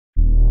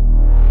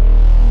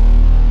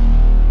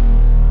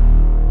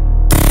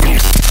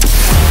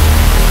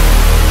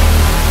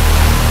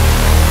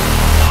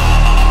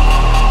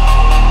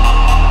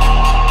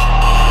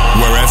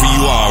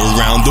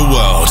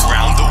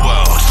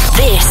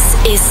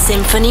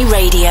SINPHONY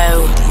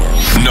Radio.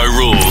 No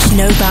rules.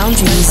 No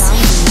boundaries.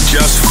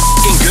 Just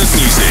f***ing good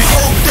music.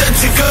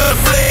 Authentic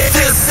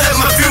this at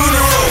my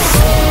funeral.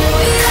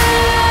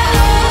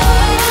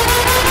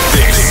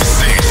 This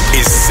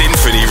is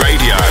SINPHONY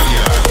Radio.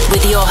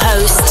 With your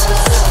host,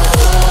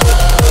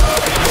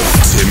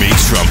 Timmy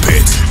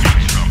Trumpet.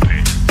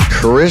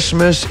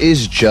 Christmas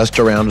is just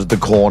around the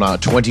corner.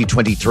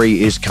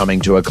 2023 is coming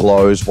to a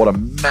close. What a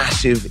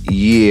massive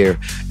year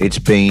it's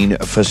been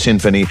for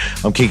SINPHONY.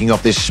 I'm kicking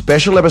off this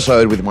special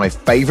episode with my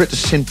favorite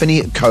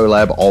SINPHONY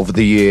collab of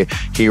the year.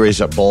 Here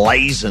is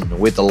Blazin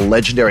with the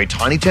legendary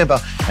Tinie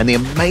Tempah and the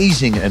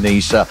amazing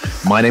Enisa.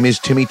 My name is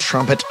Timmy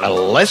Trumpet.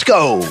 Let's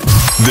go.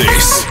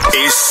 This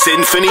is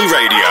SINPHONY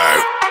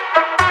Radio.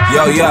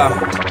 Yo,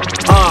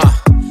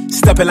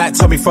 stepping like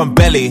Tommy from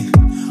Belly.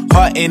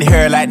 Hot in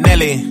here like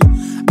Nelly.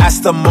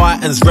 Aston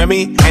Martins,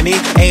 Remy, Henny,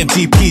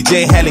 AMG,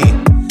 PJ, Helly.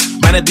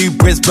 Man, I do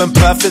Brisbane,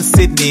 Perth and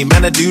Sydney.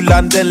 Man, I do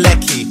London,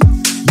 Lecky.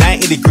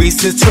 90 degrees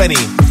since 20.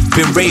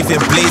 Been raving,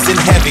 blazing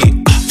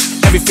heavy.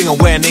 Everything I'm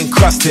wearing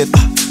encrusted.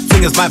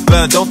 Fingers might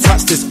burn, don't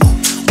touch this.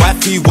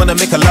 Wifey, wanna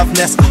make a love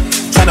nest.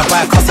 Tryna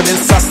buy a castle in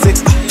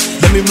Sussex.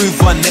 Let me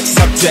move on, next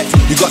subject.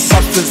 You got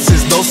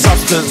substances, no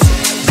substance.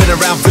 Been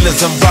around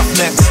villains and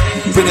roughnecks.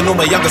 Bringing all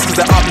my youngest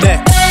cause they're up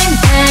next. Bang,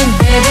 bang,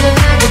 baby,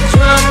 like a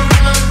drum.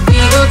 We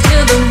go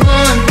till the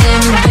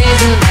morning,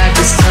 baby, like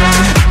the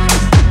sun.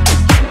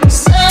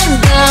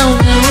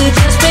 Sundown and we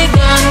just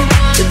begun.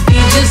 The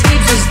beat just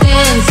keeps us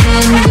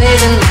dancing,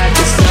 baby, like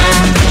the sun.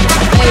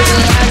 Baby,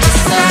 like the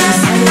sun.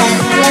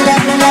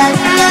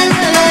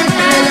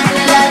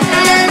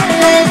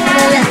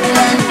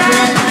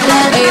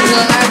 Baby,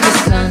 like the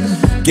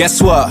sun.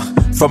 Guess what?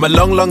 From a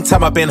long, long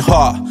time I've been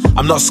hot.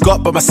 I'm not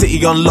Scott, but my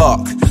city on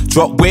lock.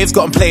 Drop waves,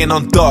 got 'em playing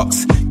on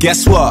docks.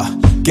 Guess what?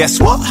 Guess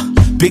what?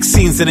 Big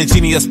scenes and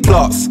ingenious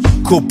plots.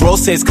 Cool bro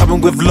says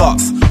coming with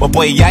lots. My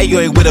boy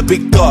Yayo with the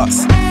big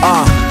dots.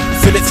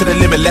 Fill it to the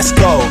limit, let's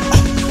go.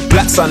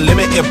 Black's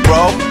unlimited,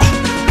 bro.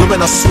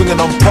 Women are swinging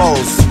on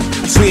poles.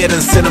 Sweeter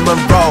than cinnamon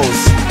rolls.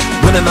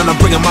 Winning and I'm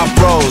bringing my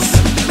bros.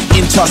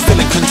 In charge, still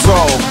in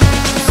control.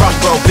 Front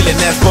row,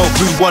 billionaires, bro.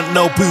 Boo want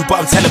no boo,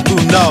 but I'm telling boo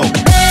no.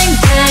 Bang,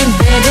 bang,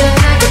 baby,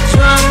 like a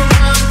drum.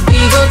 We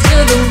go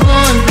till the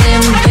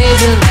morning,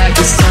 baby, like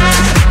the sun.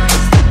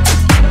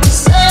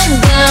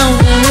 Sundown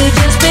and we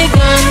just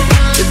begun.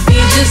 The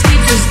beat just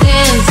keeps us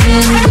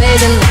dancing,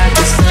 baby, like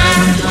the sun.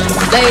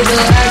 Baby,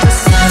 like the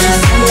sun. Baby,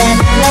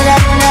 like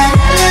the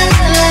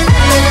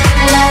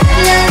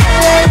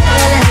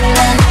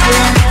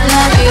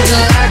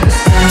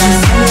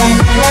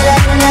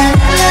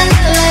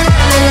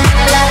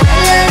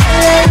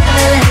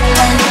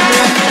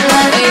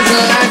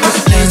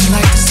Blazing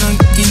like the sun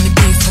in the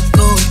beef. I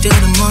go till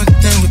the morning,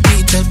 then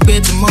repeat that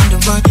rhythm on the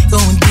run,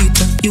 going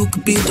deeper. You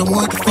could be the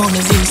one on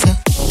the visa.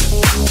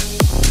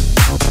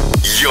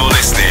 You're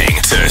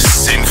listening to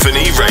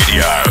SINPHONY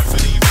Radio.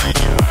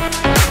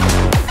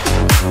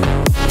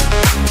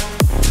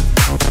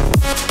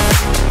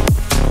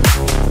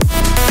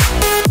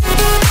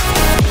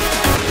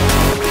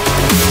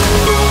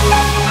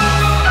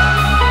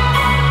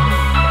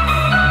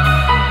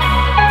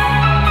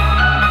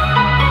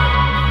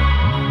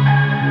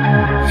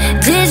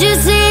 Did you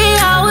see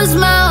I was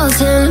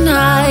mountain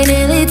high?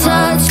 Nearly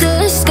touched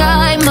the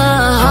sky,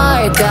 my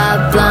heart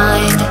got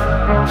blind.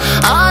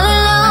 All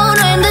alone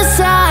when the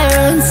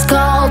sirens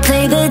call,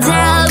 play the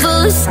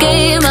devil's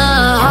game,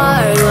 my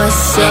heart was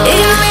so. It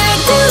got me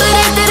like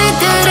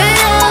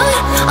do-da-do-da-do-da-do.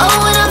 Oh,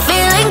 when I'm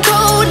feeling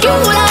cold, you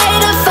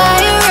light a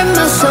fire in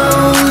my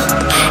soul.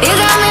 You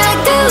got me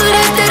like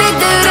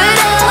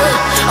do-da-do-da-do-da-do.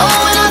 Oh,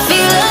 when I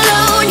feel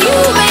alone, you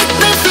make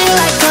me feel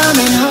like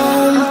coming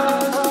home.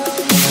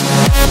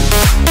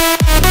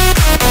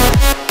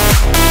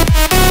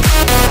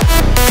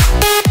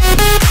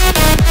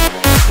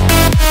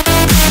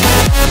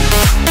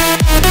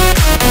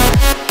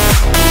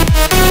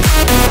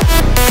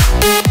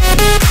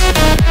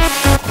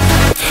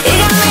 It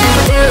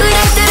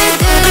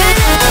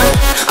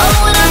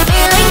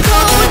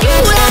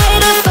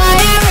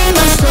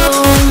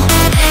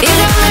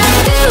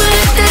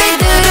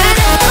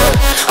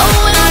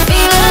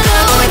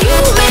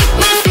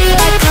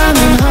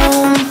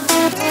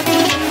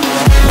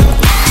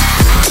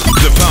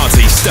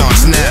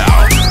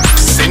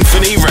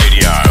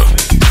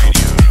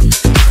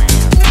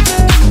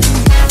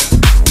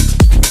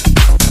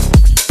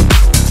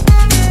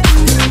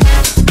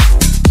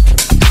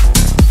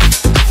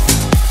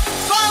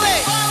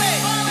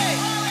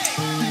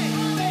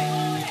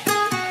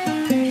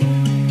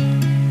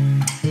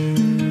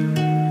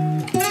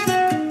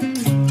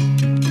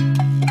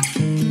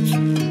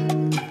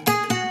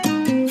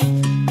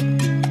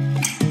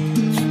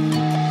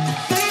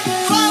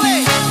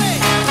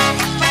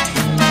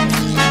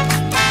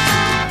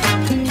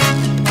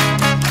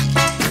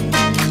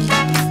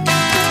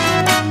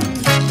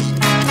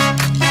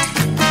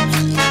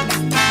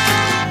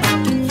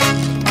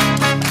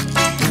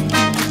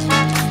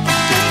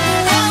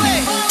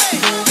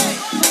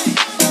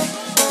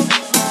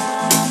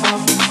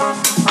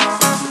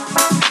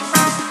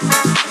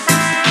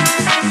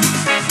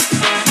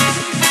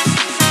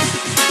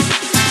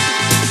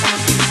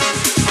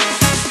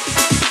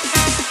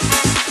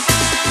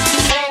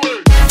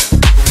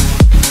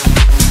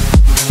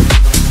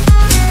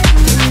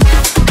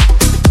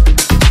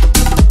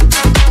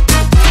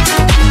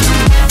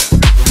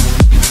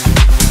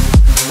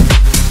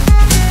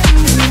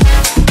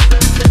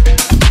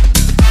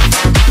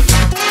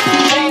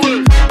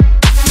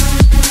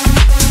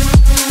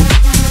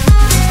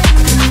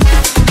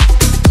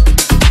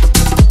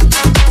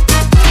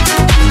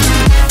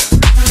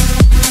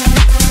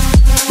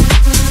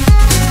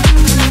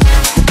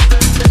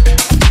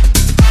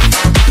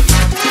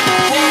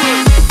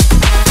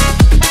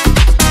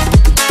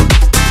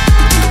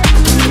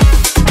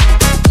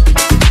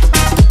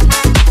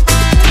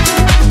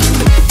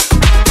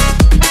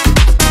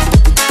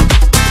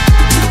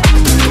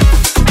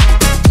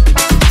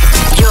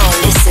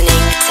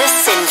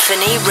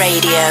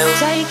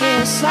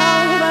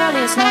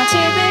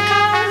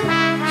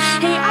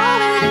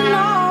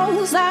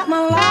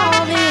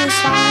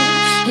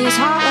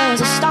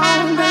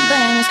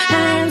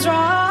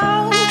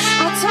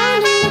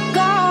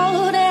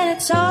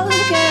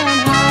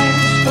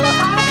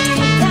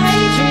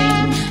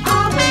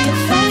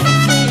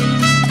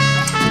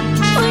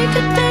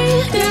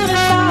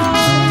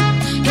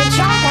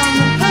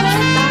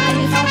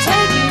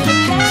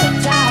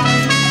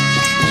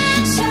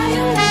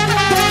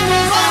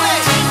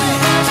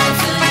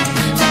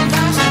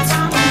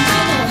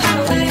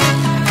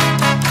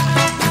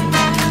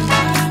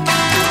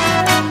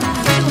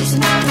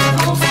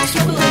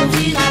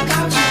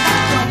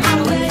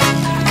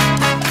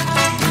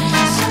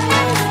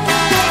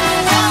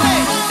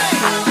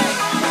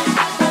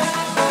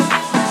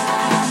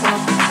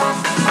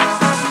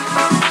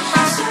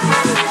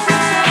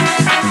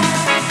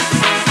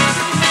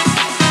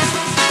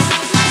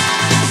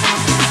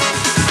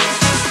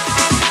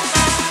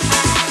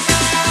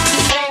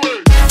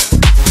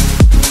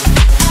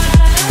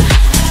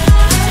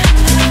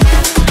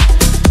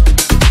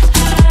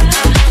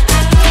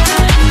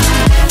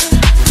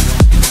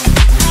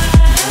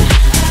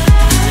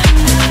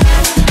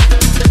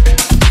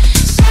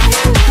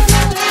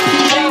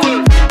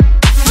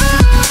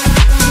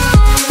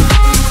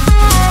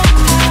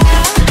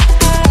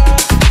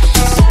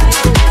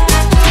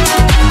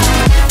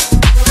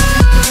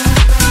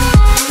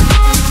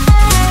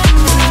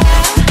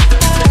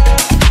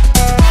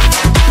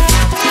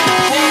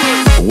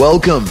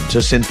Welcome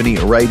to SINPHONY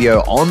Radio.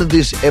 On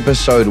this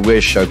episode,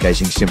 we're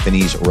showcasing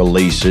SINPHONY's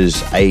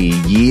releases a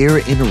year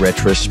in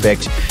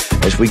retrospect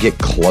as we get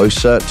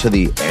closer to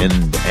the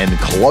end and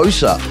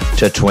closer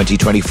to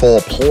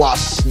 2024.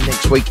 Plus,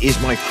 next week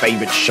is my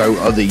favorite show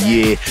of the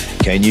year.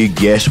 Can you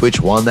guess which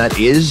one that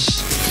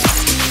is?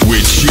 We're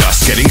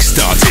just getting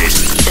started.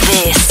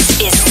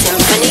 This is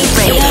SINPHONY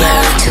Radio. You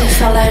have to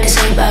follow the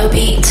same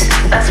beat.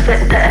 Let's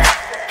flip it.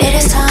 It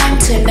is time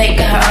to make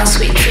our own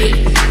sweet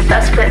treat.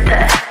 Let's flip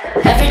it.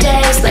 Every day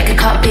is like a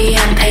copy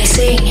and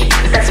pasting.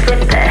 Let's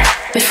flip it.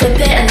 We flip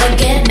it and lick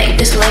it, make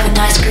this love an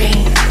ice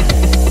cream.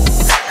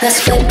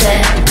 Let's flip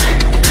it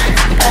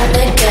and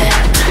lick it.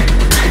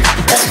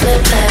 Let's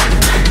flip it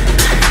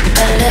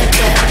and lick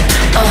it.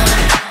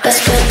 Let's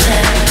flip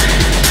it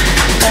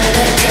and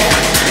lick it.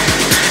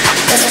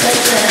 Let's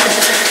flip it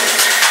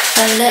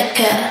and lick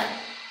it.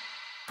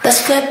 Let's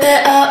flip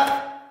it up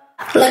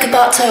like a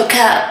bottle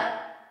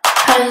cap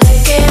and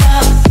lick it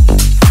up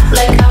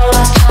like our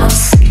last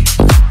chance.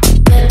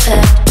 Flip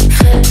it,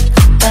 flip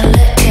and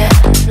lick it,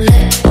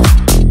 lick,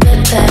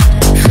 flip it,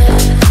 flip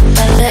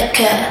and lick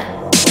it.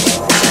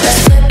 Let's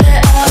flip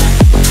it up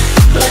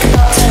like a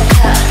bottle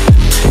cap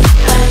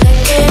and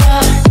lick it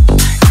up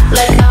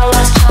like our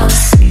last chance.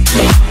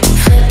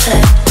 Flip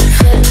it,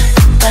 flip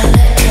and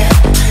lick it,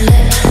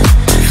 lick,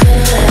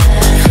 flip it,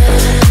 flip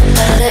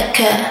and lick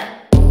it.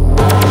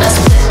 Let's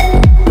flip.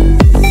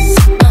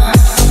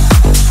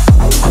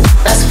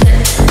 Let's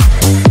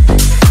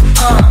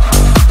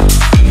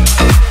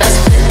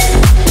flip.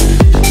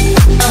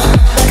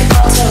 Like a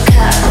bottle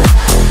cap.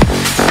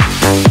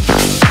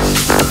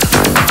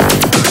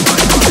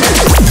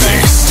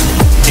 This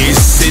is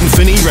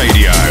SINPHONY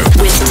Radio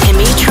with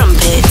Timmy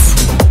Trumpet.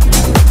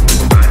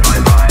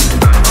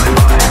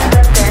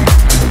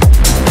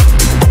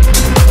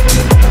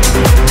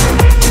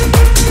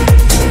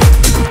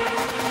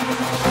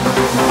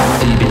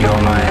 Deep in your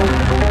mind,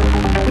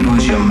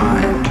 lose your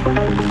mind,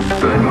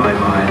 burn my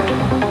mind,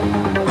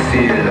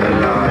 feel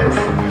alive.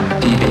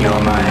 Deep in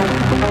your mind,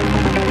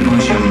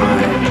 lose your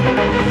mind,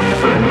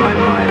 burn my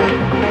mind,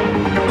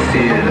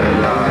 feel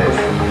alive.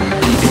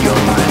 Deep in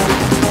your mind,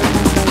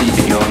 deep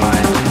in your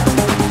mind,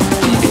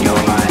 deep in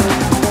your mind,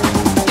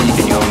 deep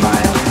in your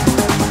mind,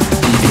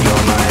 deep in your mind, deep in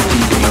your mind,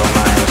 deep in your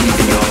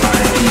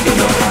mind, deep in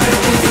your mind,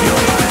 deep in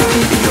your mind,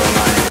 deep in your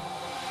mind.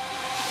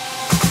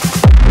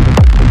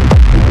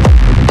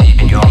 Deep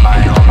in your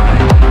mind, your mind.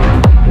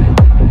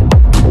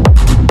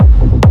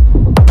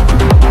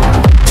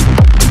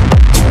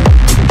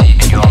 Deep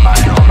in your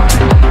mind, your mind.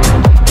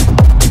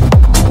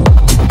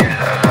 Get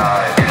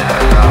alive, deep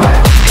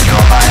in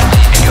your mind,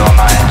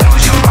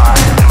 lose your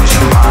mind, lose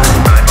your mind.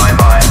 Burn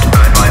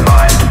my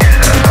mind, get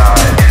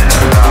alive, get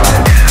alive,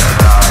 get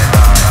alive.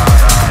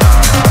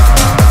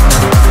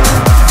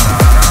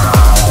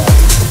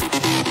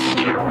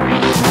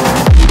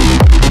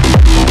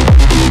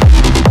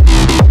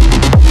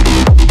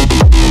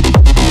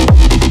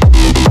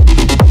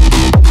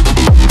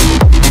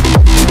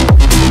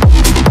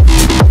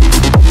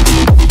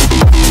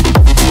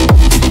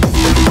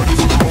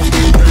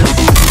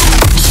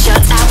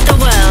 Shut out the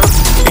world.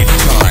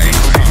 It's time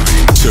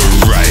to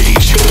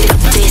rage.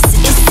 This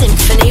is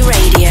SINPHONY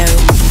Radio.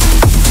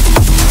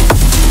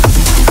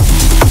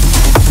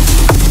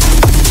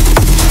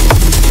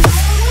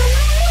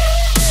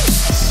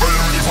 Are you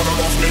ready for the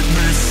Ruffneck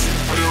bass?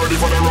 Are you ready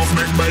for the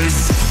Ruffneck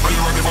bass? Are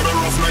you ready for the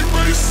Ruffneck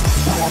bass?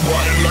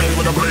 We're in line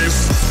with the blaze.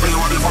 Are you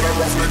ready for the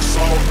Ruffneck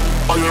sound?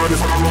 Are you ready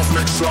for the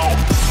Ruffneck sound?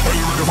 Are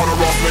you ready for the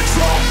Ruffneck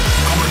sound?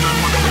 Coming in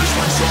with the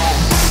bassline sound.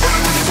 Are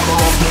you ready for the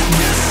Ruffneck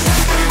bass?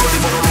 Are you ready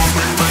for the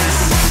Ruffneck bass?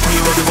 Are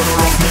you ready for the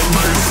Ruffneck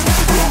bass?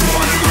 We're in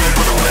line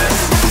with the blaze.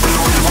 Are you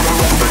ready for the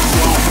Ruffneck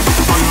sound?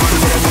 Are you ready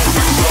for the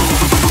Ruffneck sound?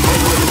 Are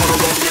you ready for the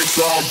Ruffneck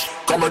sound?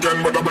 Come again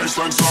with the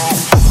bassline sound.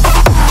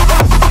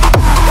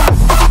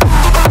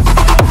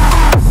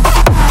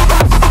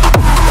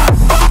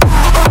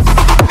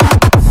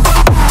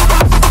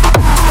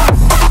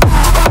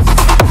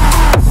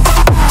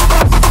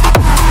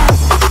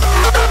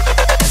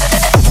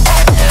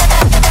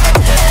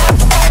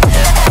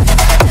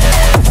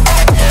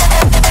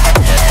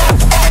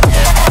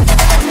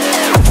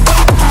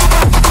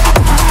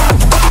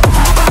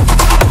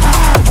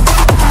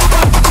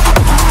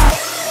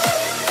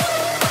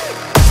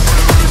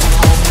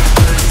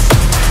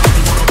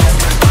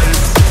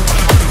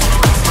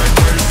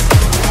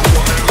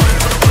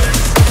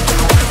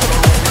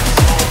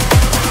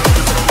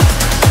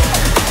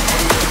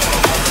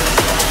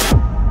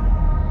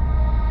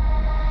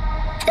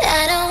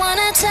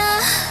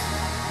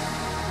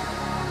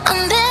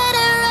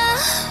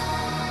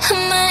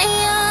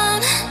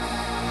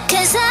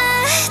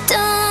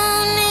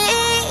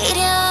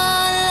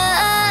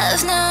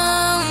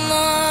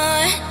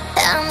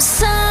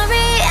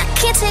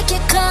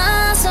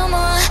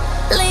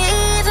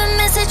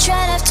 message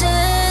right after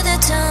the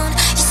tone.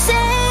 You say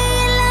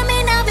you love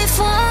me now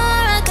before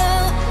I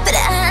go, but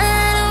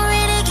I don't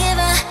really give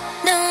a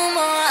no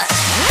more.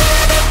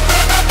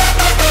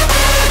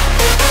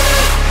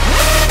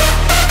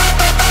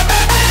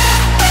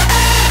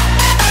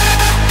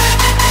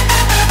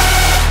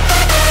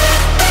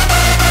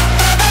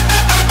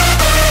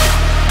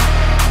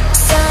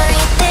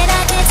 Sorry that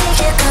I can't take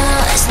your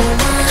calls no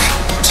more.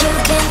 You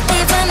can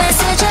leave a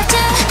message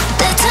after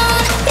the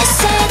tone. You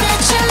say that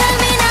you love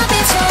me now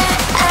before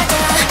I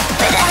go,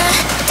 but I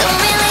don't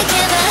really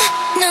give a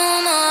no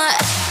more.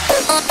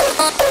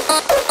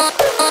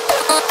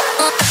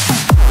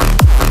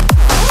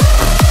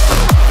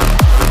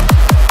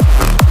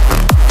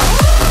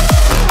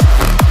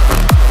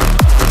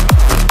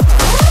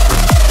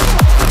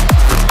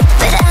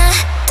 But I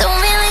don't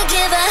really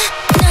give a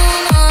no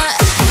more.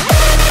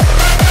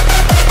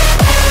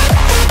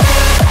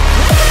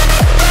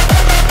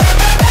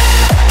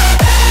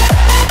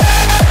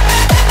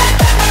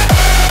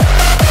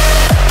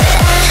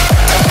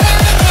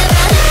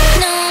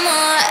 No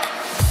more.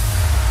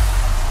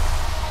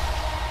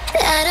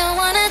 I don't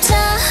wanna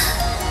talk.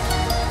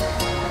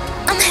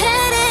 I'm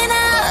heading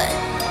out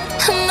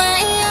on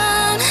my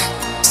own.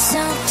 So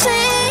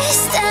please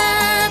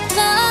stop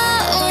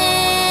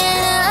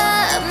blowing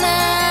up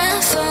my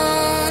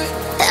phone.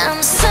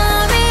 I'm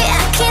sorry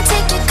I can't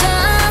take your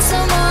calls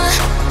no more.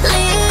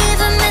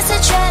 Leave a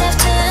message right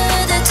after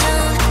the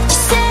tone. You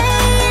say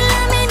you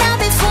love me now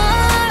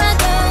before I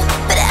go,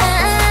 but I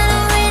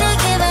don't really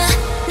give a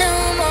no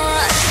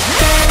more.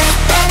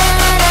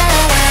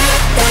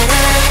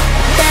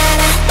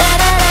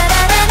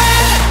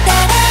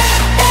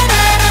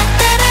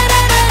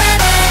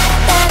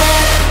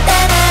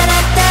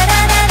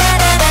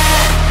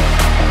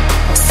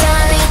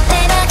 Sorry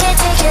that I can't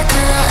take your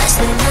calls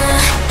no more.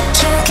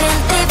 You can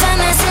leave a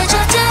message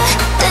after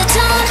the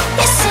tone.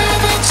 You say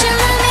that you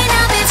love me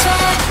now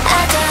before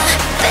I go,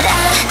 but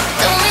I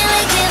don't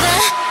really give a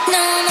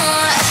no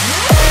more.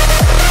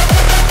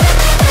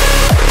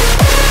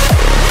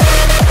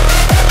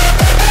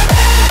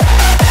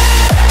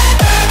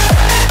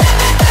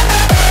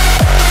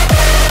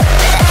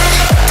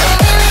 Don't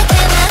really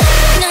give a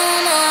no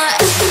more. Don't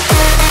really give a no more.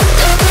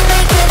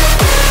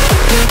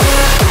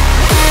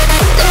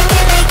 Don't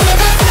really give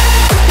a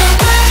no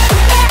more.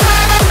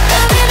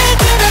 Don't really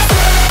give a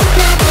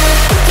no more.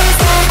 'Cause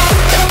I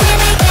don't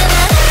really give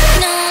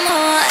a no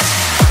more.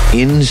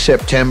 In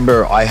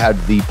September, I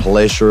had the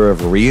pleasure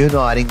of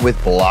reuniting with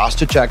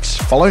Blasterjaxx,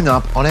 following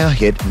up on our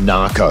hit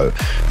Narco.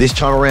 This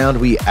time around,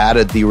 we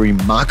added the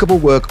remarkable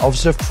work of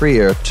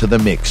Zafrir to the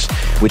mix,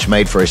 which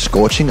made for a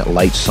scorching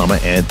late summer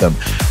anthem.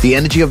 The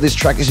energy of this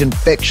track is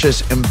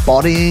infectious,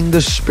 embodying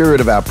the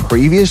spirit of our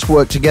previous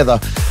work together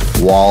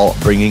while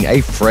bringing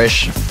a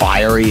fresh,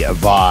 fiery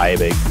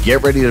vibe.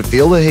 Get ready to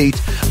feel the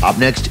heat. Up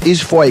next is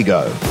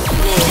Fuego.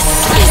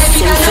 This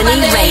is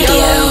Symphony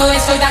Radio.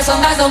 Estoy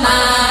trasondando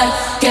mal.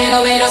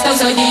 Quiero ver os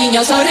teus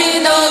olliños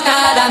sorrindo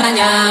cada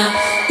mañá.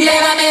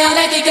 Lévame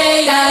onde ti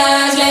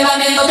queiras,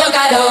 lévame o teu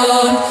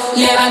carón.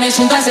 Lévame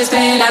xunto ás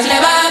estrelas,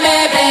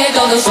 lévame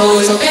preto do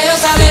sol. Só quero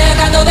saber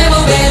cando debo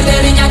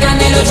verte, riña que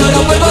anhelo,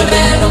 choro por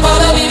volver. Non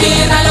podo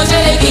vivir na noche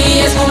de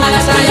ti, espuma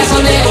nas rayas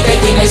onde o que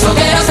tine. Só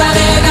quero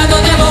saber cando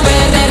debo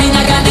verte,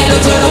 riña que anhelo,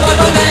 choro por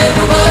volver.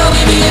 Non podo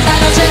vivir na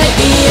noche de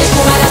ti,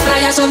 espuma nas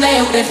rayas onde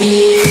eu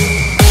crecí.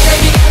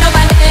 No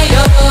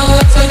paneo,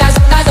 estoy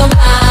trasondando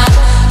mal.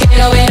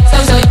 Quiero ver os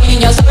teus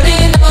olliños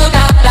sorrindo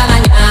cada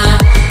mañá.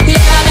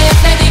 Lévame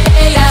onde ti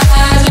queiras,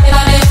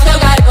 lévame o teu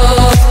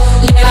carón.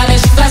 Lévame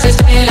xunto ás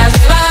estrelas,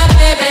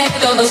 lévame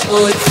preto do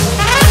sol.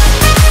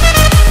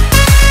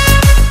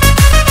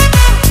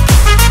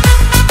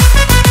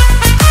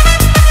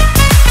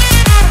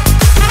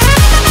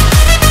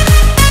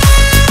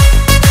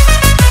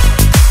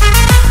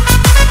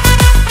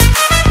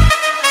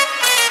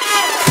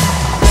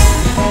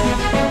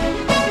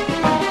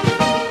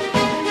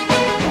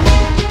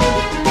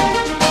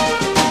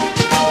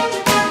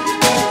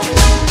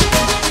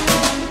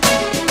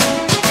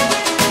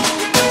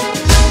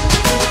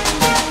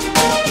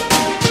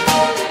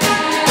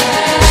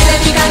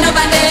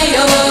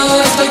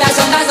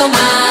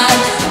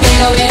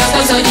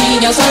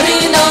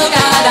 Sorrindo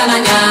cada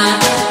mañá.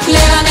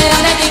 Lévame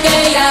onde ti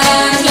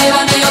queiras,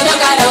 lévame o teu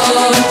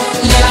carón.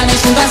 Lévame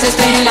xunto ás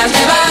estrelas,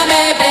 lévame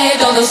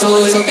preto do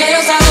sol. Só quero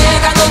saber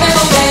cando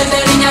debo verte,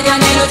 riña que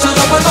anhelo,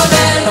 choro por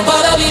volver. Non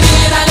podo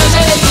vivir na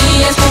noche de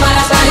ti, espuma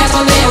nas rayas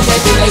onde eu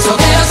crecí. Só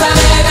quero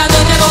saber cando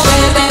debo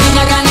verte,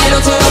 riña que anhelo,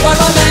 choro por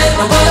volver.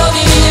 Non podo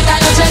vivir na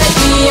noche de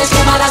ti,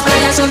 espuma nas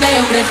rayas onde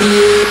eu crecí.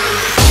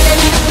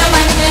 No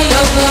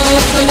paneo,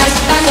 estoy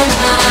trasondando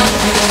mal.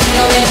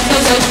 Quiero ver os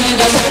teus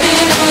olliños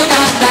sorrindo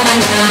cada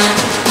mañá.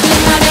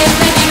 Lévame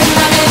onde ti,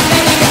 lévame onde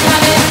ti,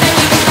 lévame onde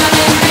ti,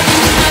 lévame onde ti,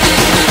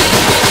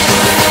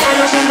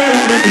 lévame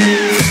onde ti.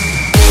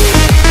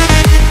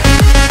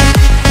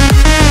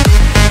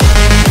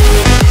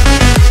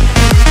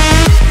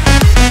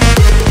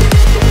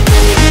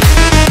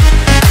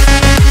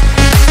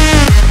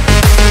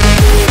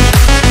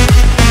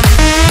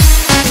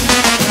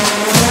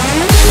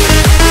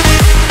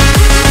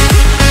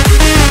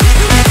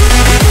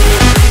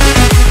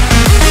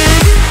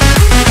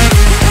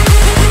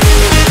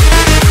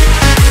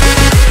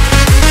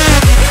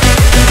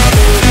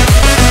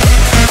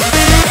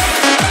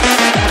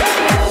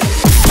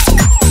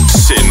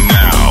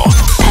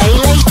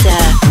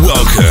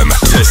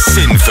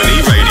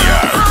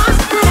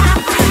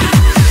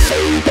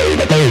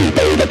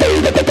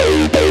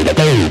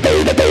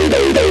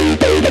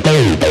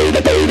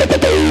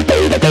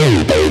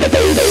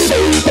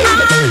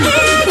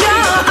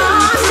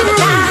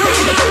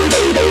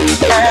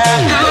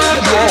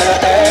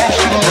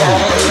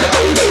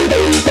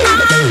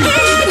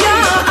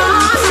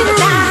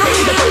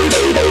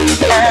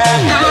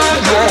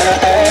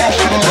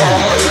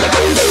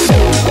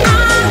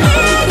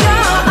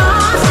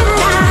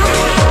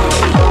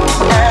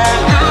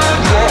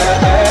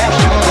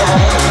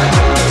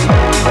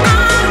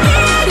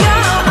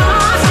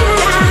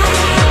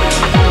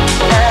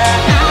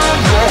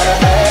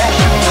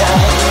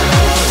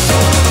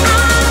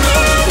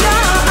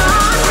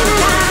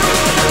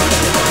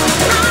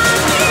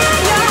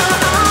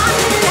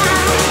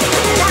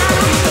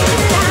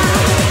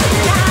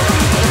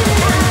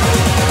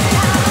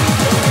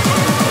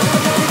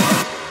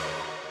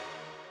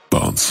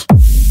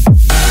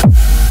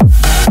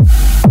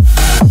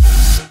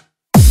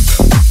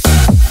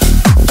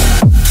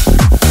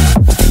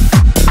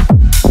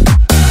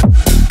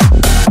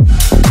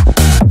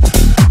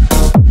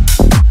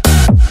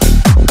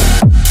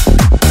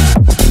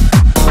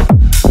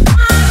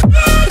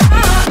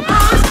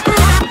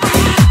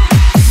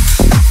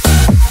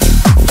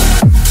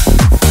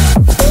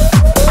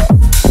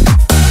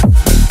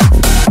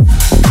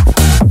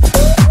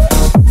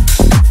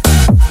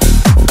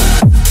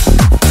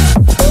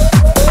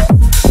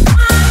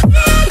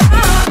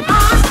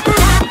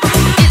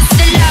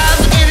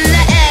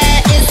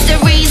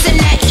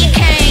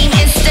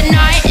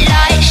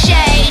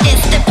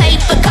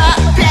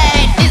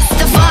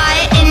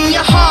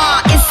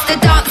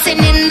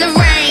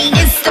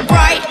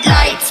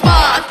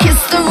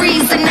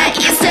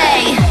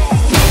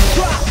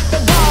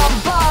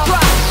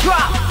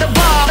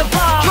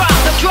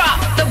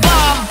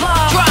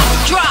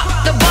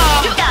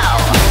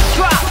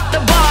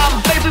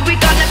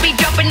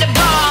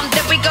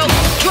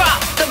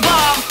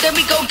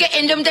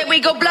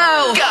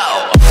 blow.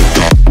 Go.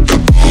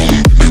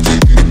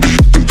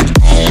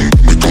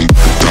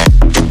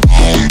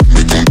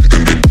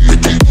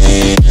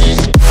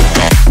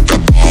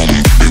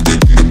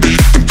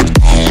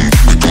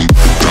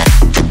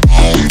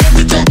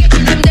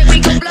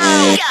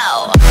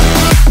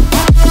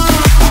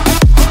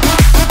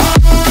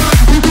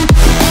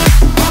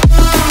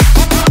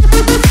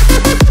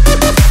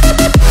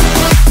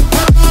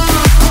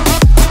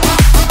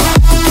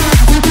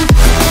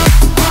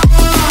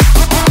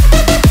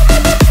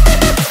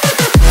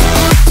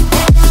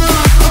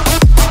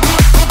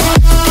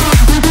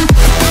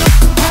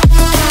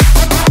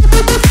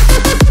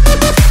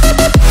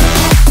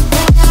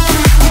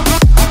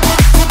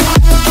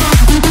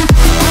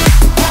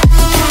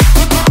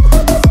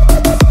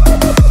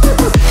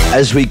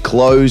 As we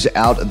close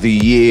out the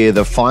year,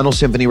 the final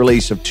symphony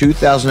release of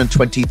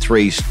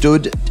 2023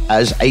 stood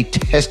as a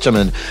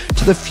testament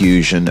to the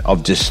fusion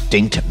of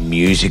distinct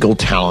musical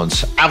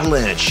talents.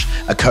 Avalanche,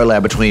 a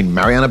collab between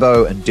Mariana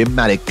and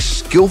Dimatik,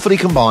 skillfully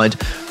combined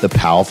the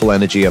powerful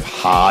energy of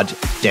hard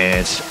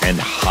dance and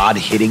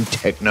hard-hitting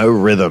techno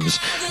rhythms.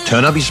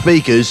 Turn up your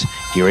speakers,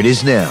 here it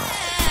is now.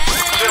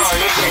 You're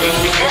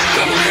listening to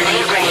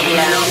Symphony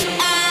Radio.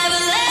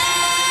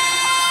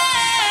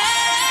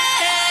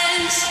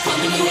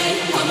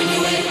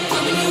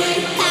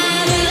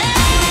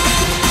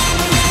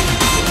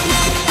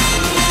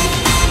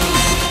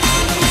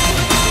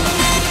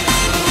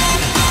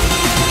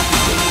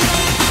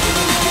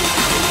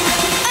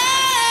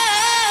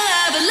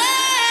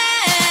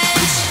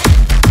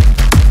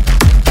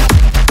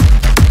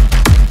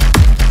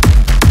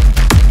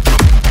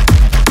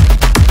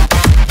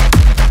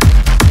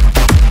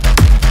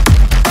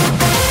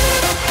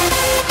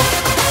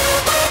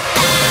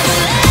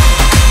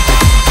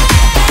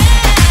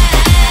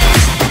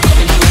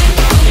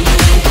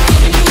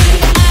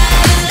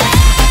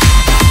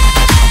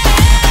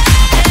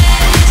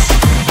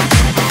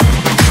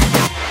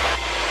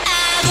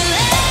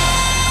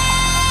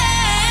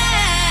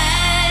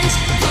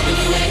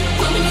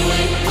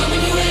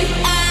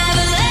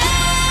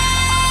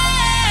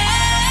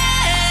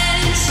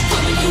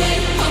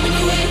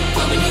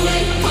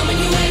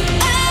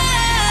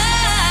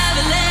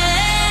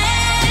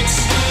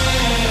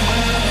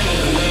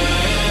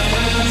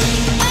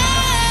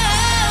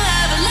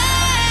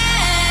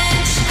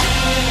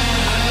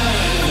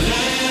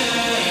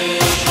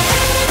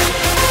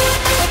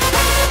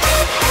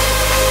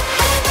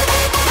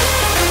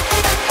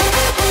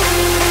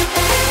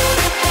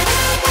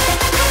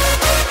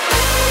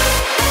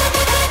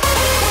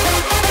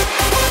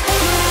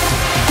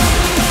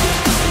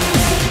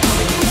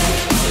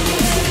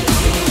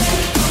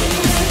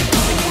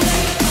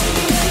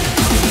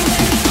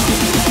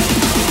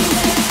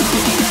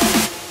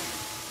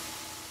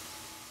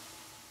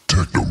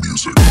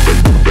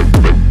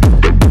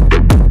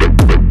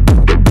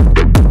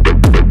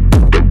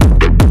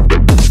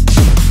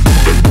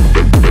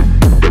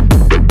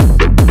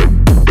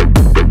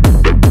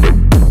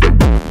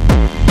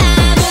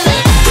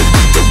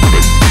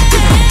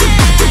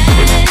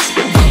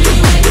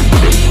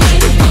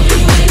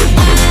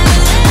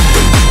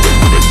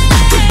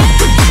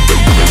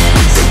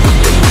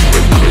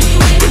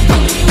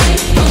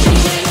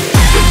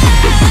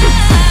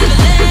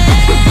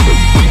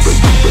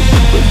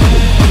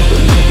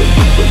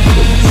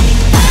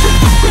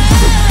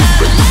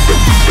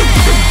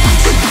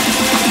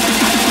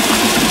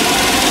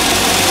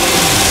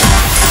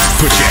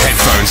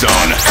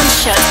 On and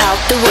shut out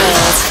the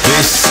world.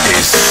 This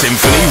is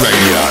Symphony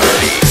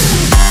Radio.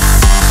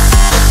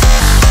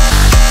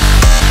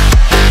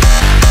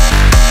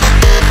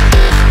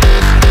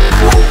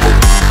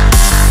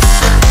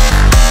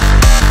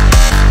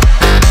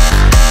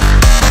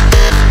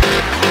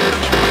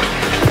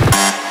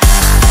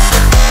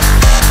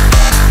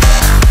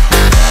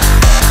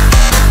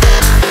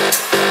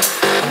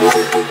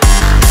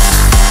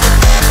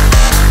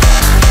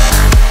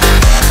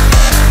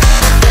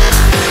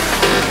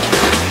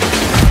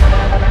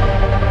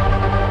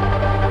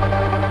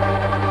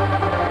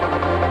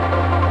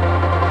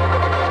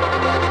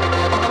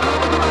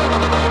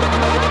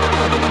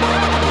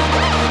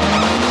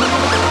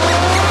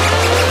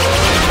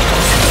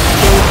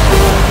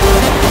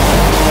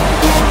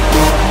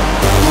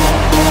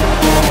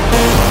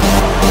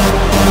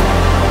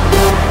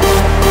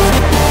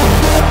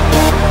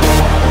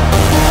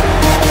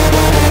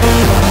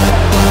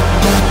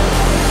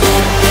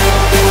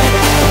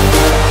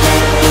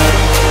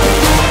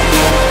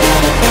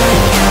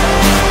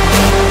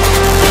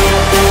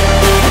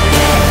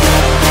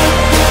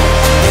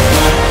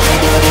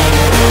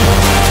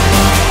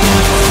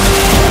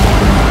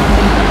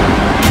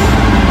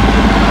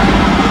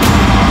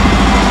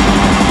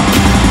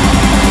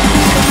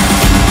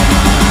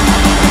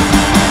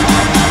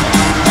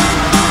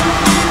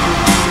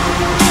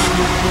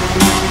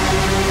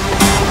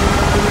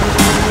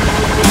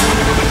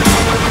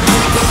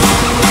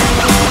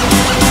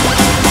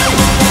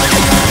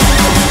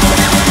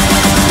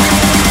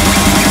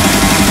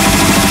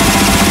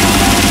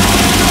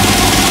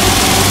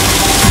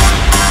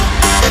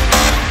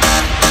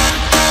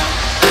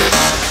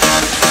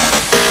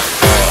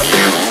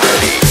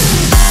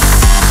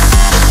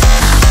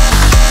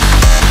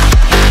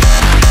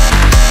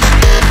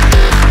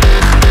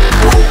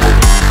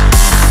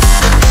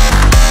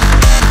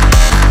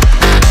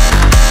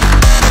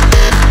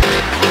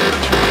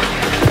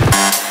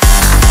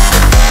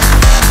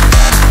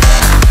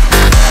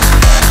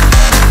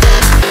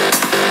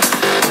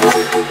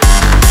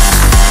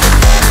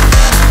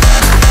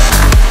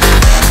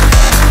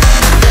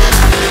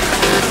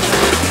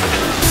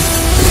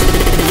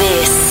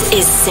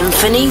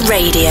 SINPHONY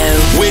Radio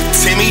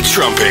with Timmy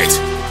Trumpet.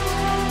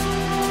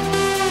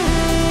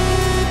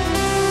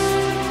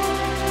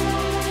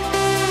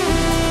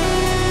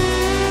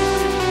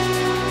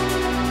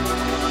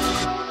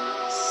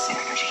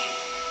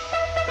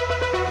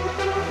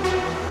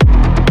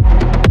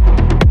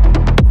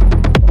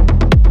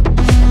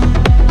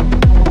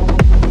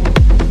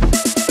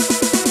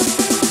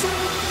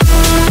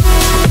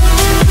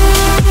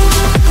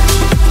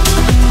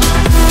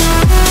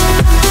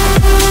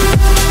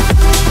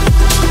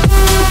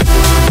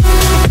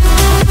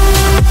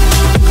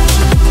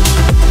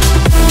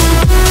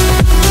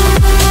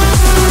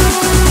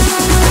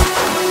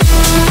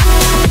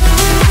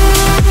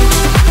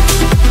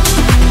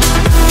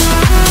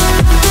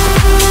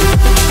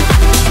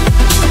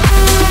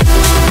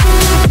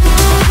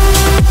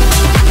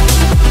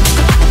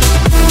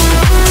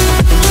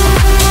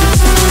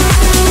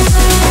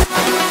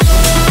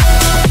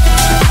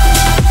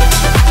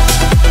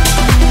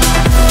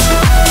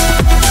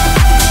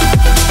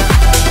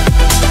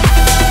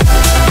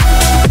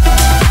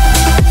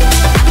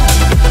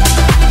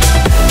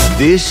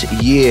 This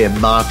year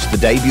marks the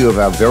debut of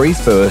our very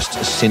first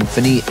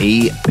SINPHONY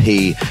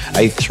EP,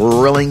 a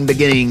thrilling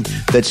beginning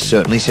that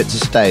certainly sets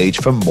the stage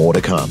for more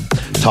to come.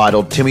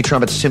 Titled Timmy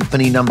Trumpet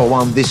Symphony No.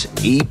 1, this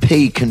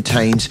EP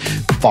contains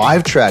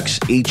 5 tracks,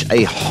 each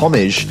a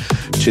homage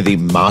to the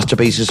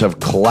masterpieces of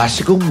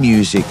classical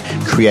music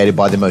created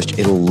by the most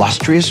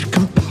illustrious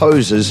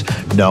composers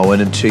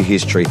known into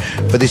history.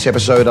 For this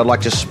episode, I'd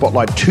like to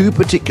spotlight 2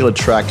 particular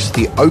tracks: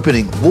 the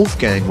opening,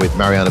 Wolfgang with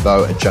Mariana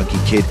and Junkie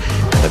Kid,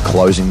 and the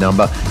closing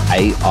number,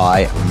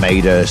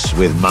 AI.MADEUS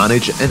with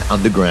Marnage and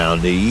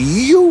Underground.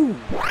 You.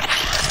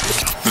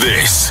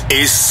 This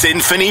is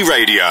SINPHONY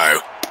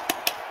Radio.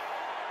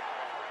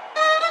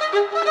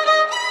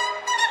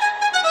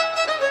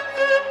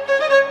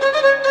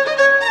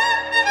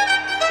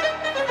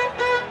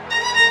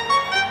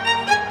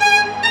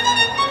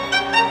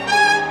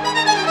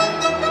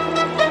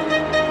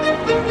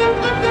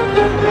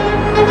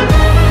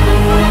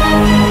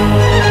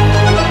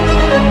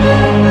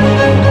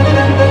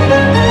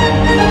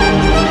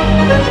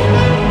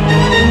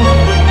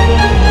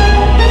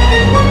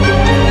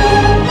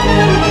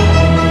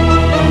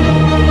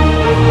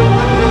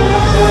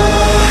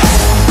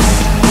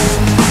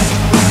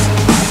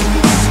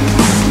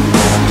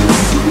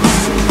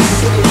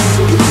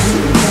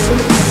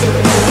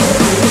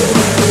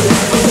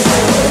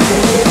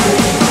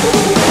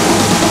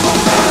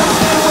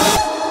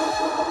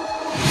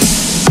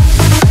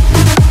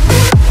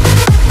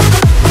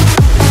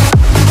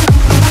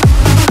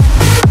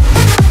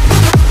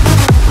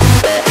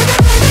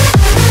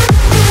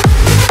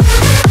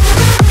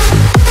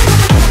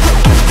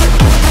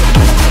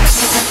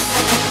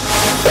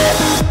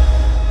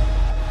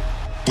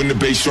 When the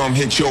bass drum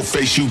hit your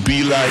face, you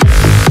be like...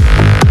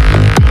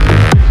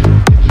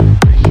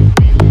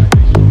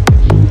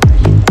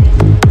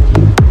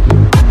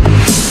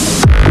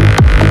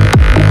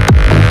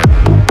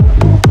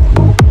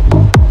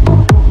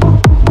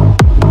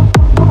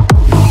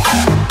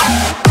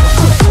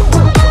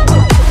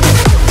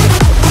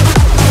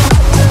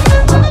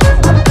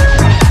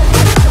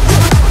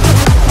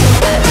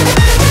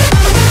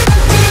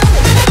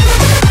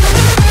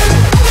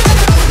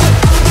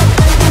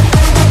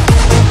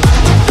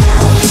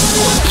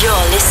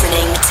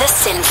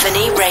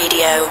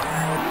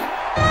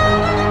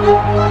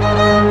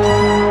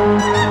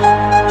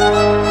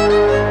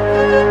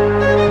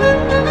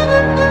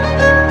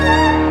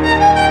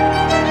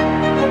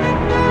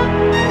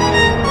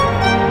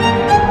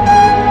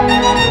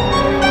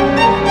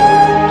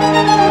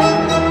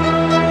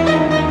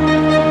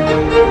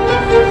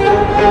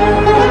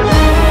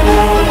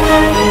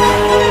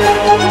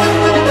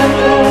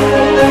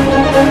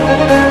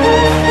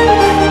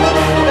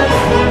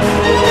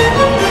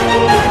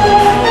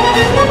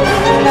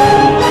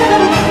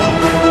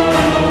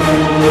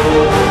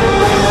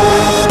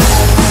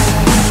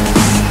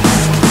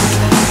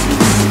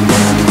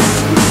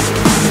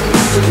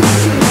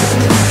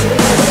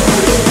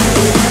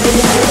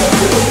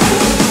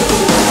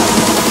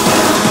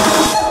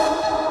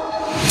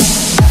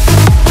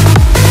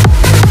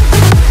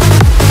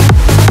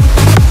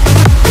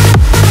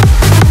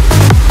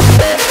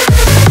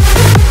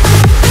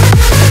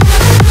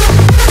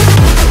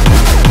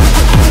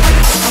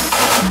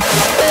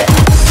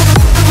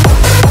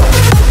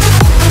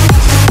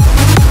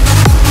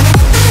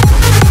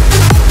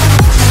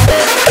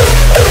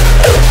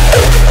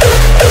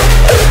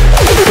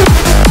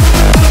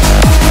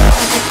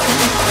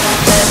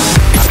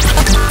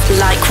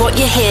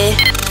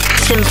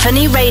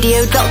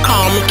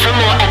 SINPHONYRadio.com for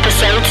more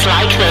episodes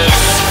like this.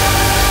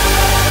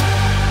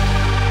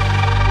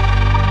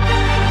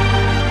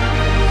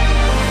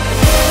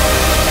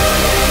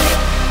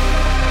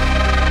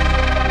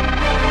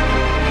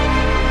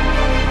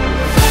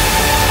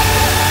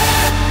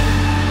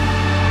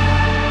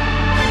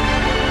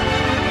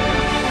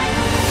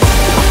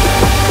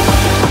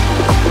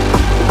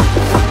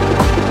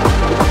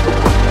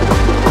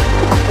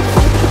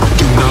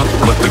 Do not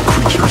let the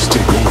creatures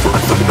take over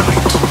the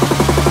night.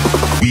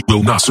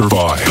 not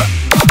survive.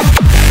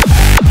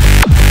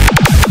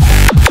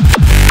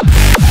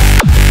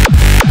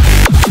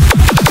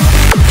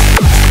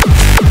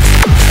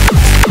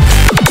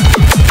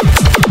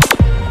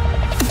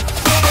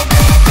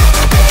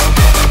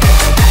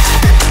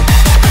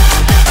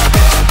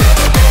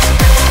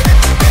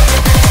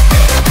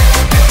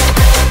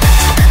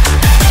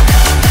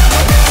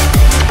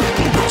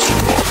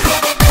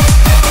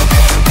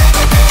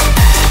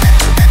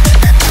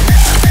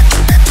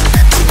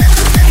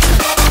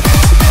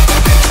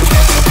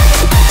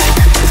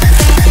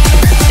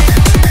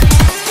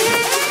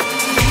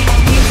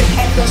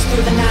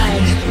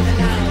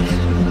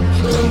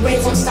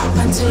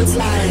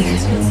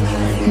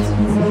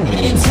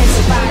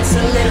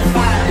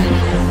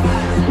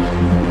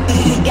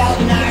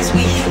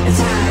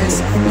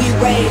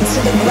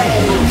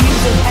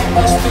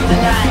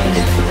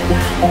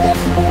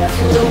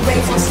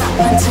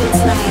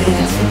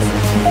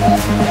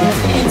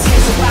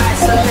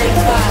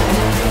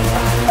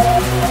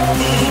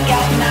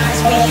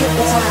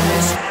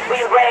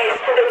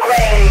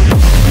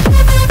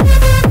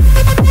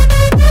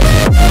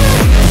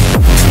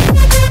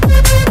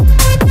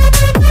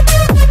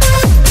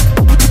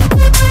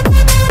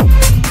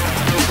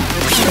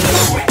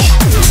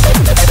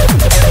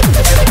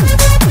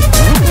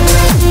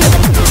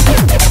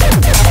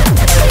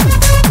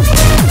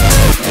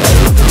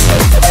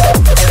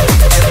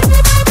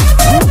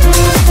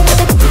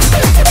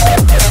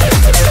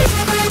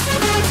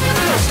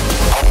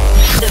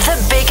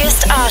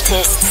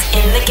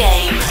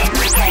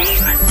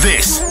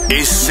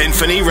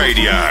 SINPHONY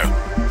Radio.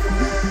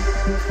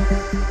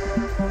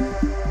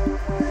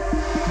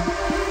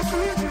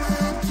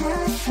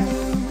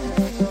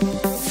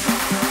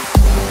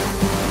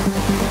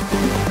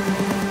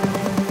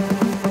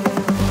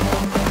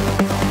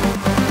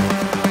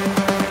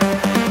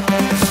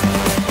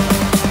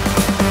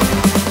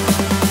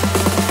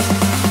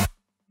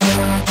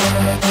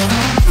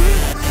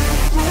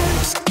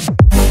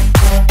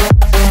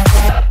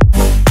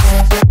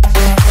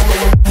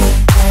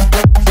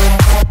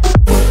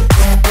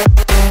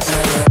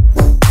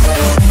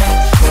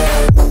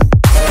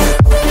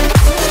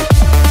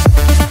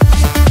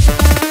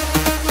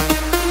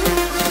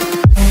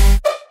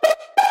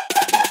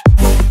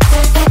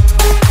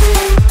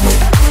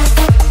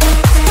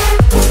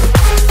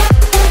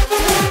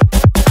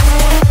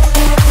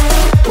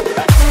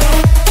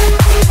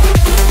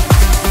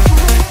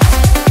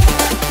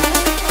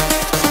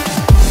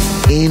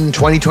 In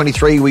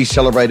 2023, we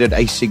celebrated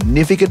a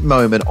significant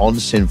moment on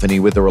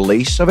SINPHONY with the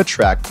release of a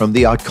track from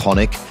the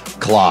iconic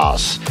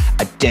Class,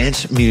 a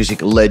dance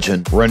music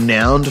legend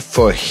renowned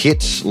for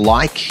hits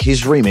like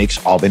his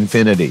remix of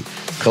Infinity.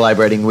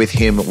 Collaborating with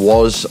him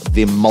was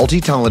the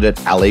multi-talented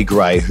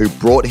Aligator, who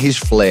brought his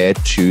flair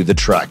to the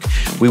track.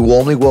 We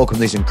warmly welcome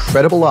these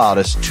incredible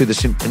artists to the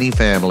SINPHONY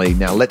family.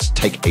 Now let's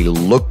take a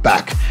look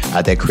back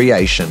at their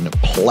creation,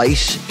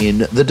 Place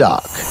in the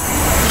Dark.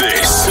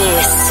 This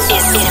is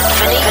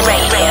SINPHONY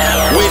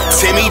Radio with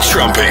Timmy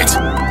Trumpet.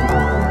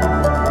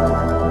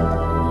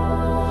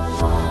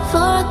 4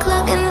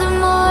 o'clock in the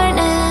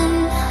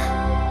morning,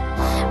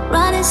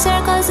 running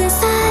circles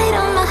inside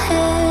of my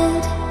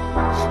head.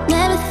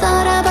 Never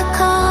thought about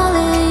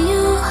calling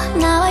you.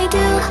 Now I do.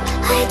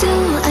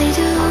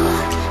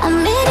 I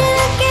made it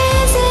look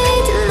easy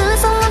to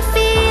lose all my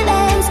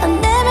feelings. I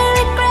never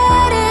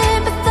regret it,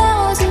 but that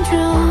wasn't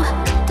true.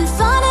 The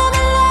thought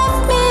never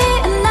left me,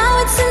 and now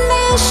it's an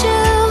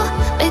issue.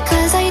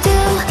 Because I do.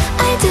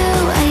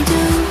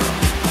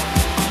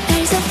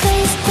 There's a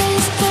place.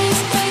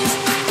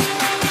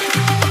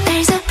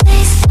 There's a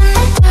place in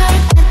the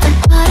dark at the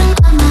bottom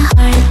of my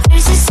heart.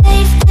 There's a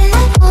safe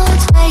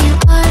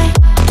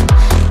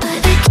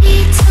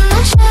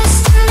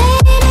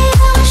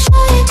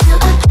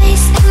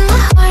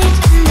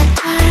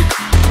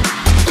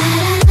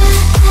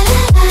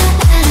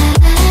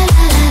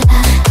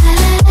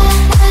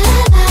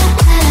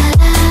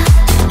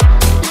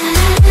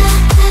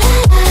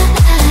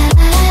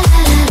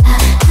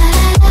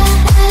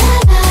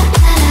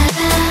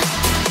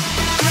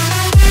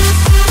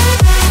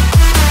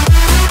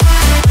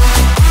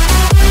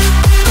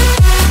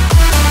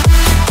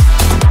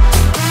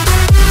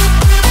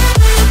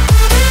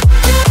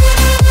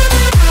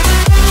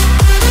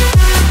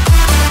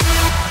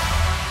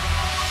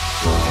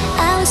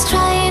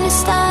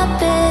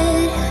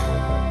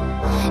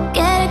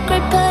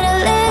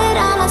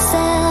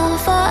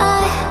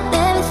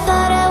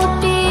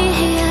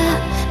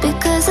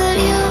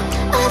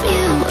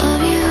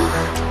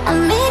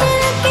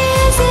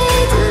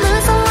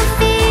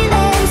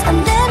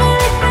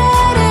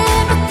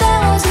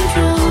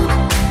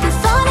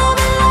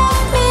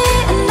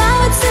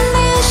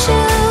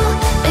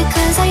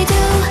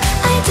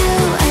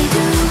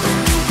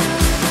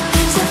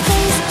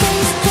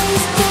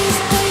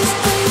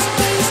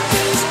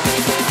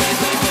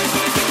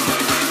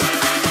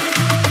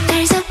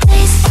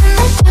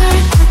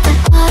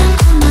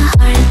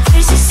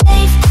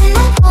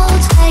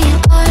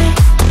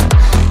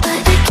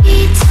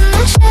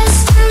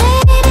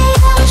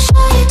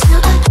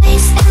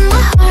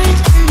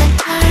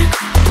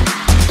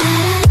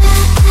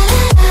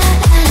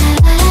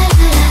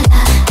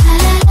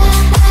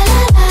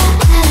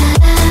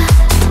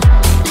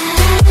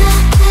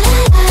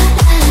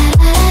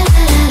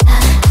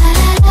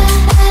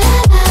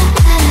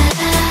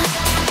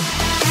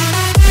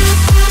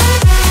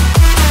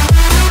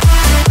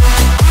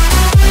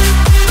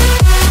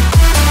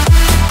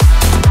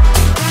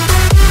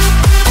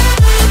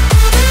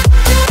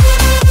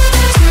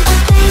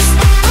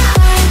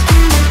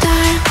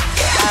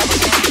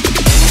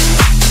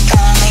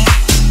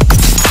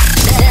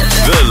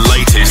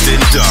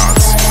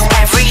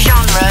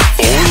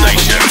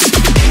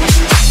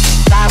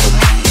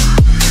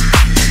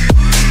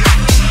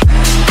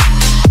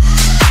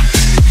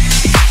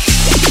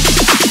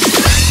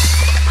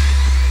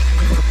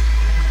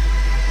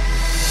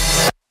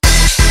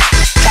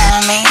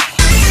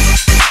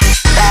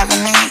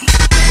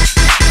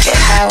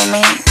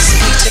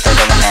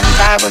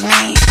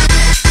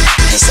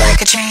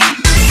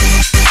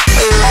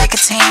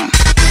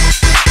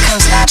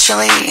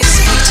naturally.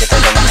 Speak to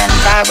the rhythm and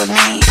vibe with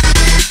me.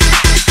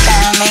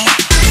 Follow me,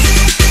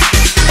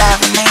 vibe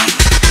with me.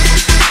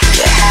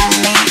 Get high with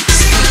me.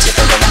 Speak to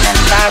the rhythm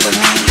and vibe with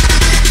me.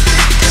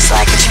 Just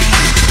like a dream,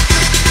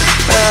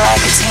 we're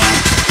like a team.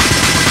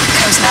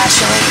 Comes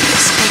naturally.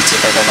 Speak to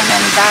the rhythm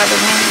and vibe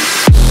with me.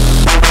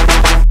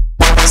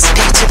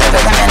 Speak to the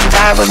rhythm and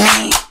vibe with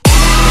me.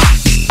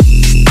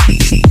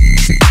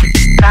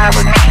 Vibe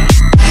with me.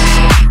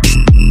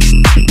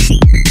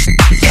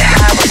 Get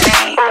high with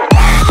me.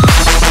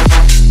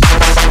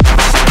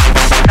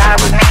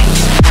 Vibe with me.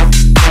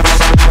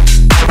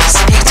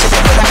 Speak to the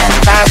rhythm and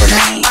vibe with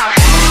me.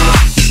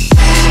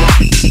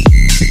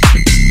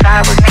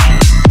 Vibe with me.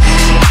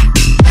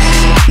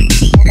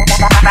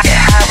 Get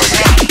high with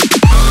me.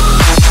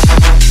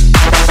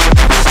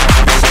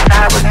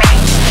 Vibe with me.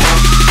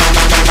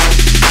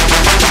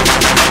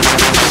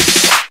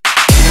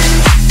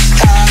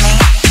 Follow me.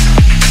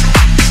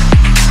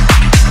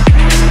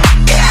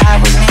 Get high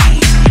with me.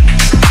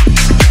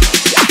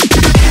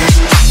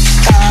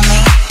 Follow me.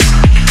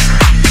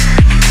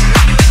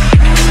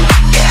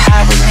 Get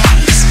high with me.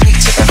 Speak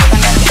to the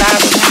rhythm and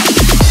vibe with me.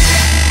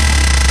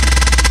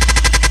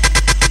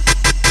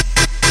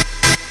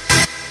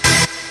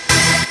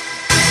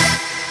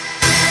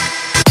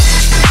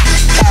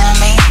 Follow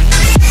me.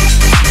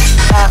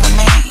 Vibe with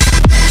me.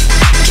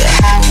 Get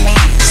high with me.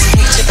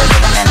 Speak to the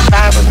rhythm and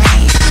vibe with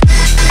me.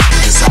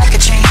 It's like a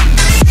dream.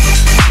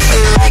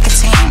 We're like a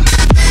team.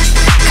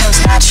 Comes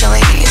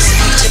naturally.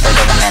 Speak to the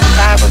rhythm and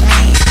vibe with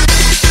me.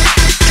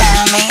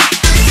 Follow me.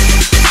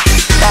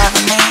 Vibe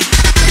with me.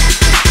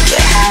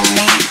 Get high with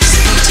me.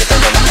 Speak to the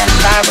rhythm and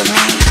vibe with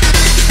me.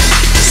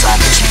 It's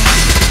like a dream.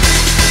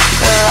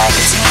 We're like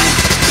a team.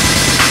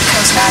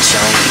 Comes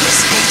naturally.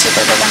 Speak to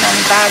the rhythm and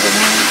vibe with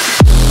me.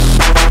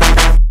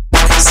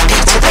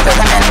 Speak to the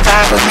rhythm and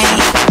vibe with me.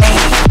 Me,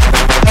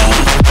 me,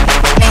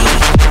 me,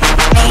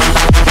 me, me,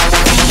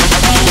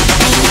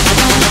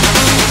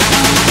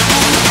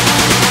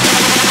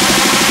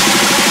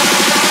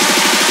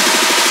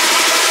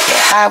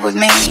 Get high with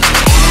me.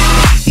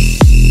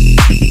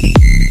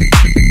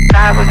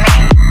 Vibe with me.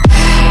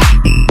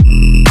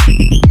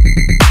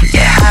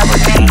 Get high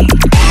with me.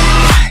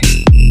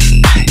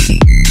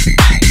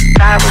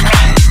 Vibe with me.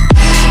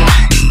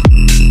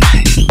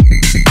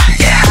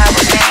 Get high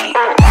with me.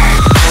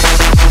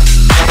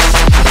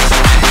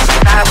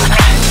 Vibe with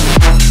me.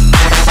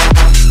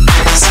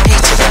 Speak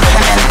to the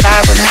rhythm and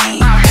vibe with me.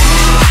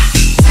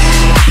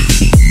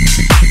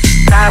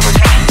 Vibe with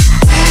me.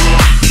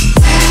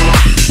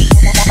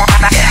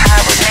 Get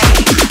high with me.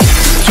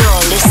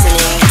 You're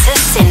listening to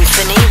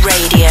SINPHONY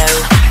Radio.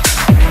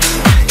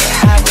 Get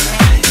high with me.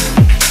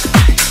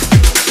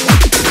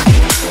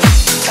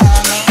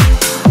 Follow me.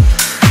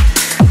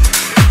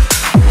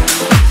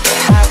 Get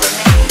high with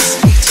me.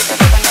 Speak to the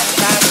rhythm and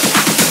vibe with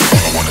me.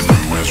 All I wanna do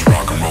is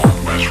rock and roll.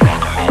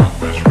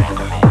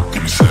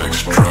 Give me sex,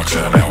 drugs,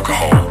 and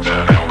alcohol.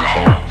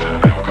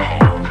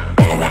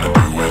 All I wanna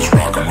do is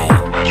rock and roll.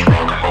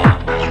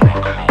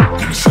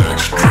 Give me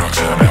sex, drugs,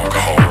 and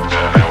alcohol.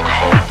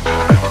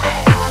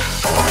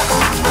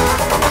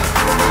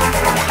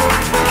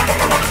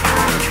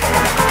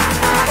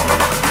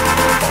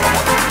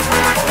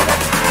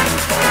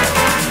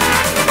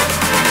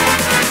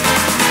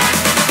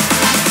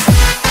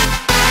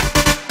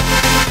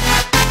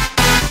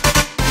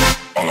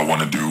 All I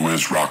wanna do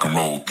is rock and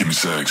roll. Give me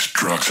sex,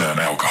 drugs, and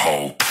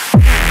alcohol.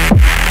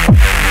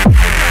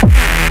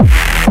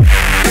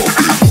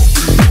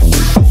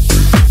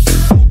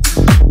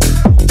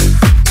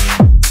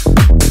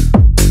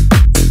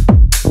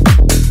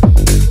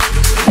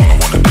 All I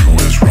wanna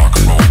do is rock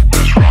and roll. Give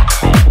me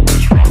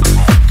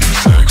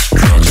sex,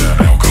 drugs,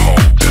 and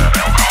alcohol.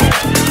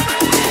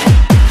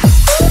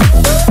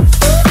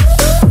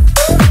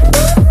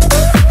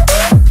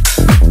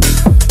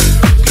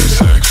 Give me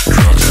sex,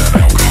 drugs, and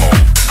alcohol.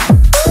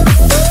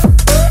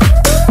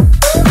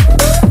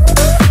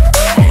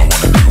 All I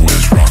wanna do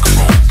is rock and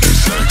roll. Give me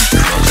sex,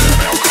 drugs,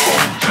 and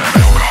alcohol.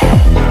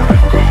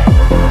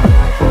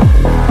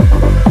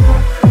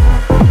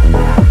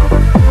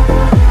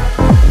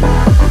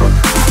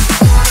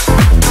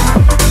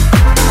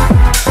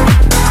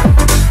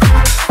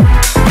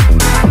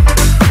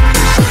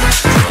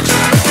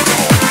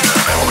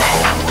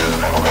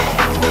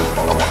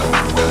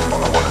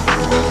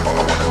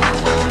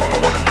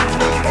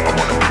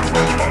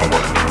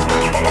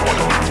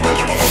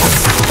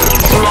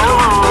 No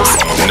rules,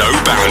 No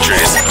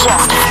boundaries.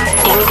 just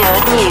in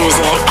good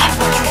music.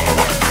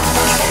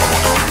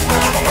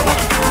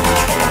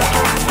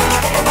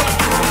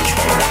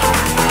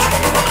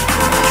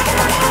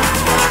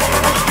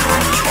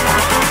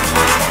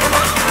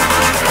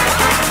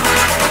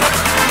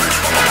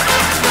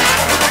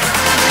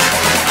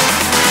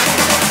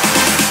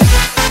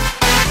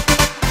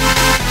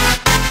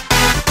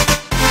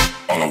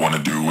 All I wanna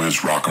do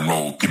is rock and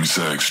roll. Give me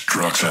sex,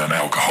 drugs, and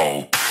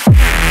alcohol.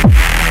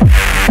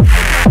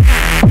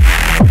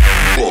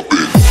 All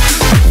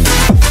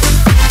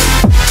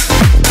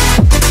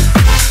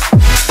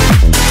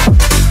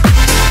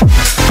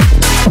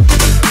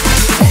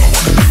I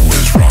wanna do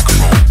is rock and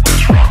roll.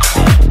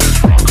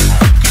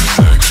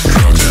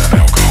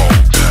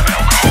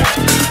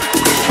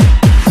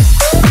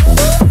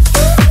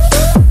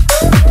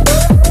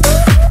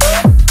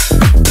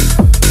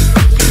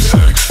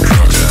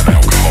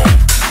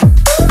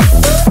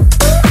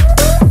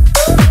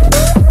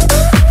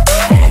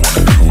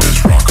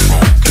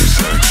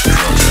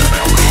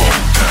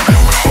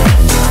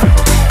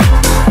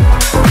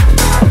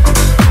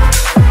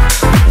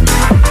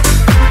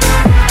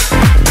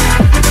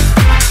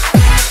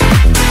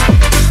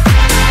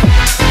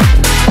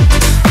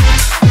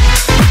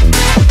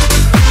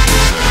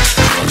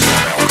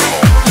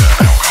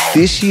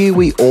 this year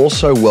we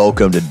also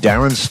welcomed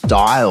Darren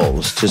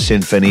Styles to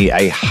SINPHONY,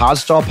 a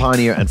hardstyle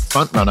pioneer and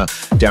frontrunner.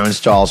 Darren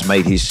Styles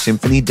made his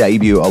SINPHONY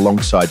debut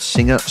alongside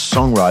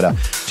singer-songwriter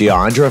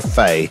Deandra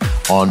Faye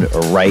on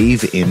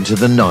Rave Into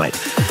the Night.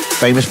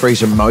 Famous for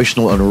his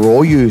emotional and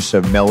raw use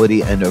of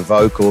melody and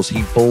vocals,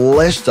 he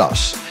blessed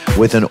us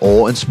with an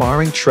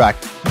awe-inspiring track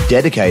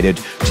dedicated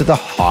to the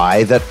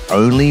high that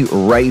only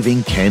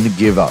raving can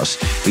give us.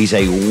 He's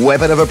a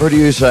weapon of a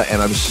producer,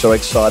 and I'm so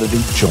excited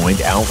he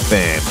joined our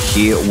fam.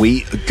 Here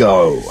we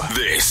go.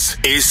 This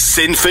is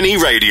SINPHONY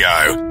Radio.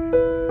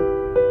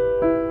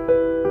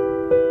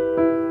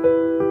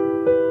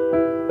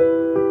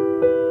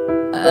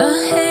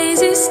 A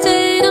hazy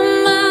state of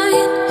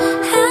mind,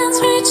 hands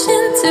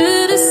reaching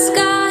to the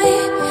sky,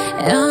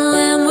 and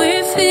when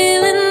we're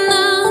feeling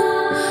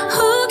numb,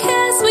 who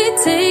cares, we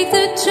take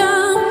the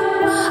jump.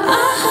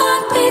 Our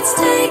heartbeats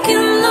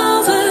taking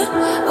over,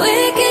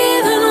 we're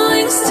given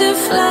wings to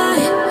fly.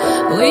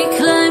 We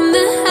climb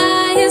the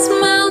highest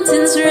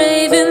mountains,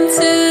 raving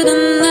to the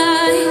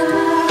night.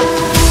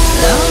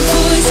 Loud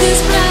voices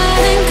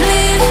bright and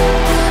clear,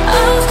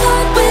 of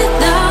God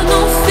without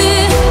no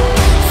fear.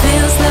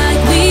 Feels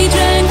like we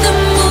drank the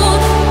moon,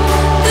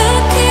 the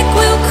kick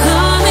will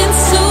come in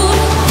soon.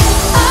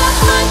 Our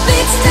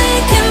heartbeats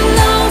taking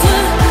over,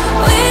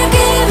 we're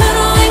given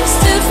wings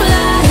to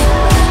fly.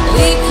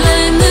 We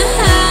climb the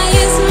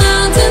highest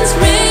mountains,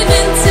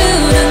 raving to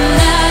the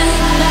night.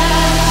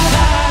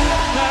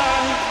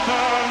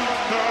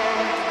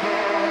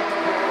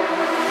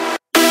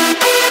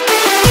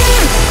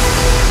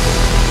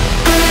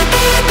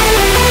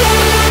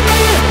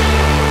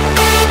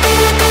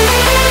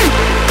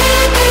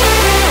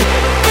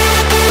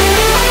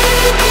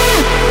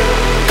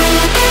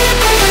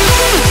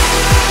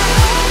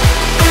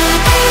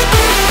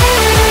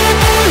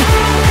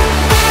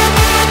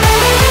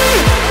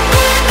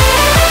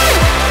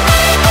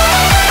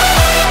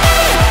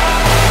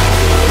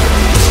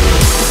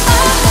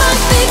 Our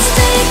heartbeats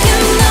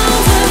taking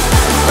over,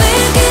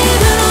 we're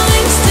given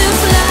wings to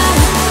fly.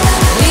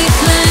 We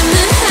climb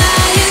the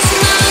highest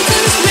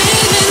mountains,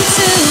 raving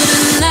to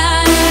the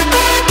night.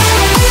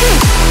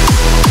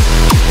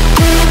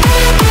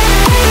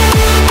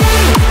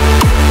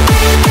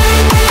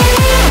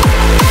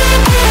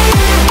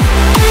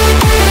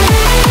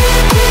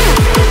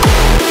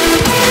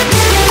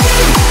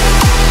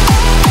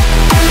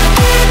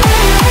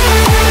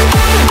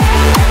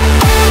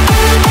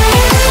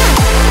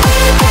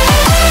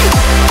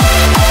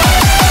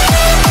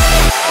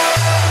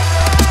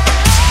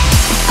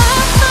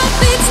 Our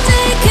heartbeats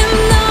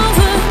taking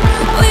over,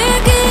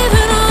 we're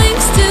given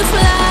wings to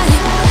fly.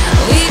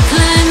 We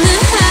climb the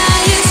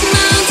highest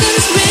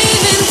mountains,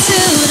 raving to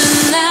the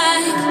night. Our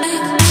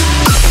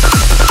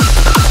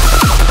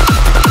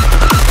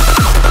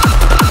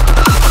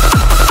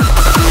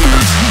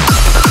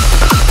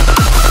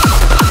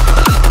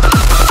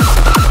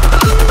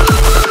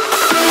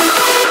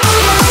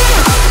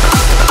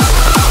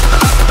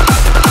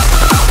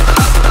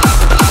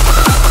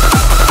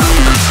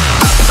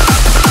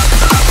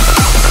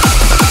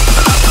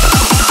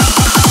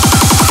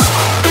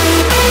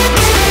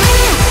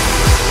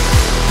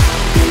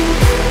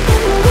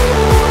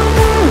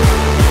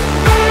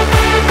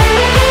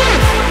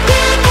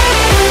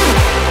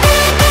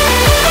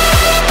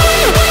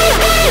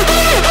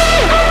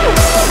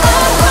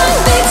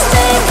heartbeats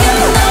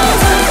taking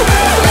over,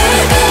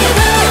 we're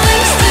given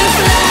wings to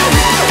fly.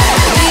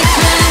 We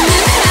climb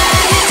the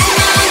highest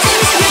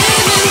mountains,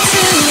 raving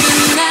to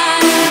the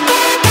night.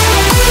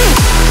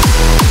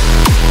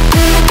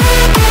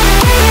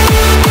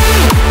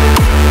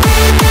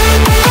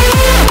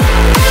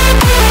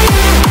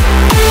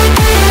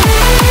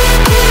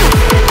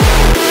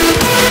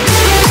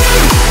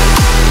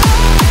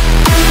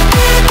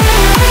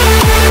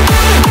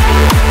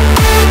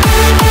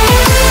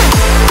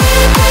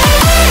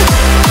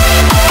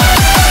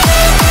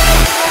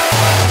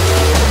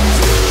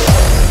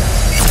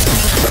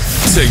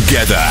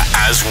 Together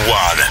as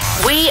one.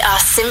 We are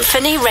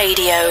SINPHONY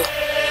Radio.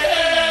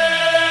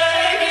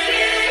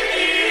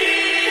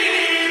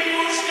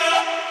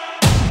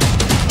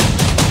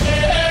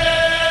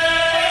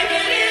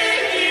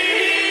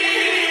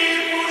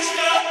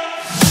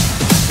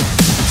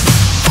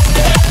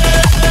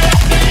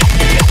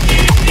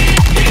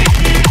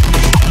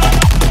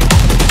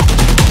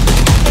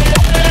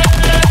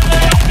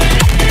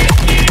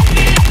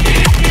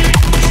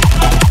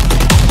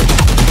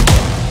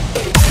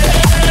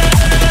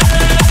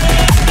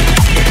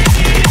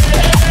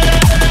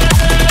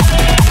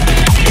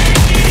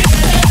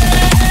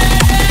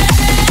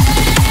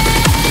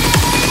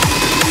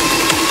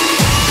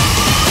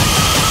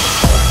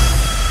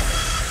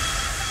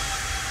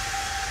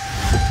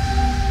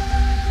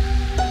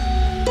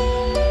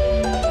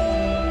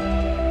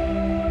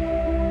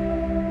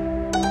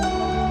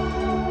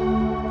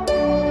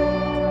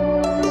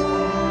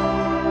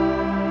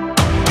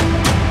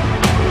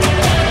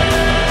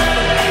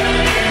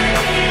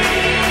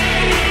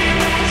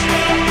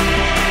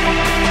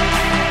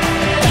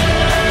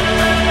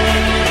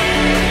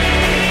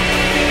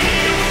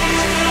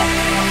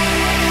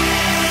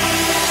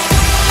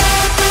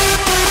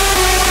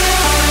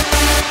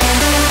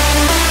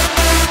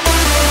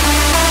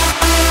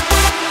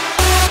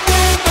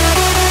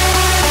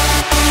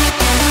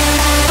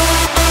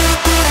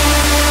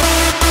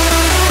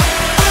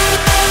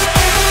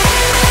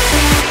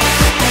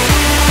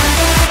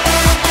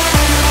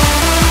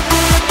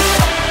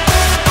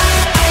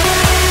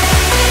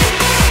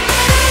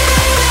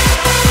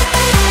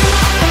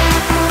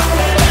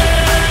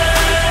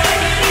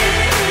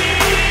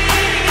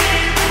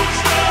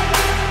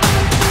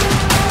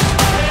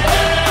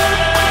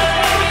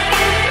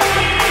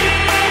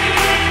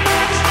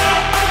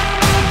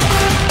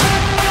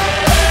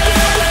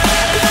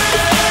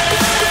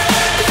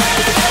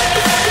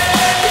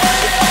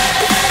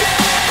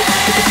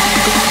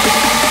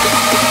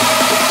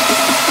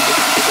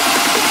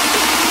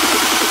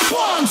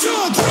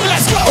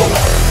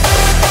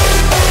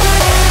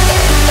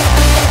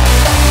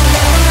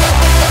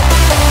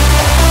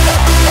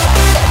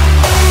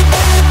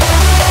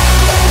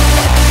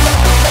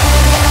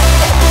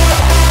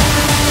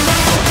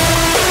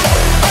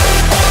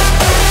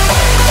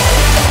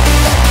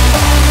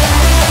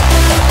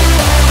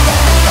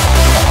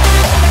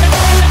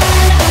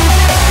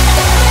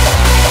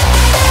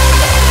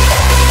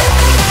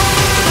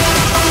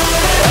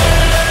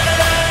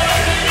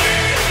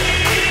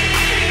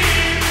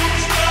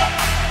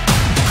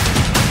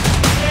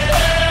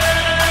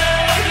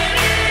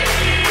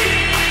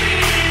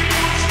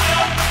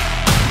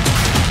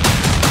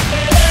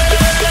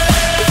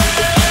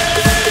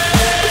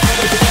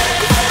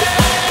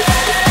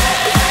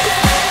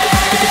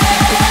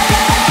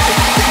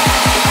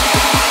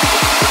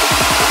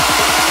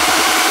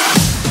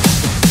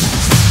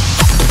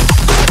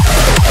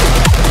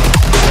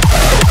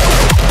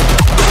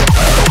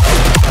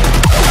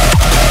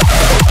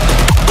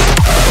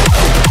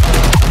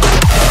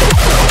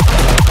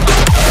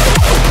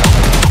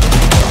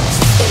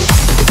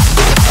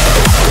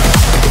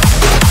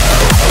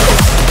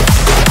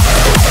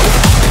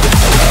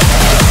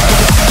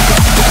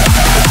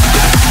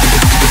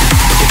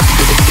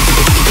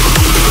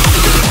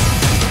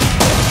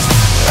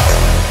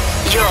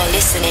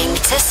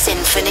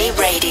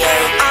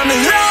 I'm in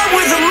love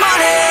with the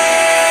money.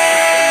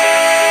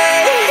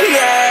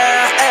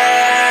 Yeah,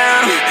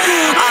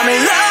 I'm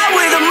in love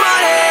with the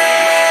money.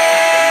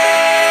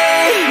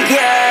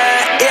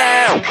 Yeah,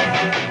 yeah.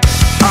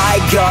 I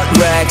got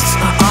Rex,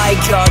 I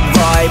got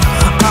vibe.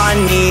 I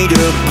need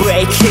a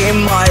break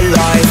in my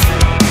life,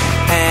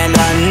 and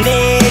I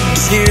need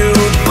you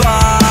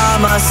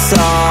by my side.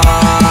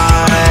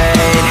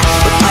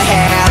 I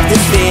have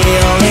this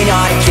feeling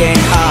I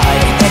can't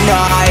hide, and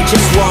I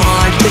just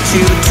wanted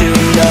you to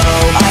know.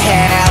 I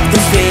have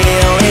this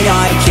feeling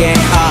I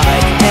can't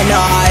hide, and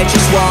I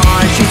just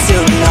want you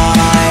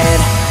tonight.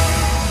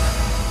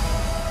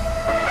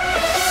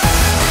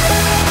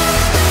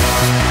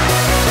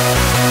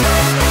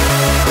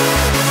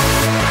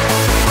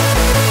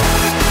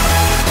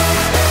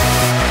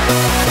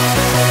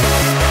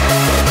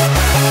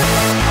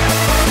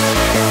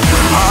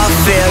 I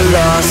feel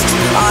lost,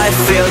 I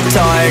feel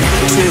tired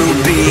to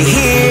be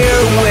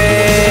here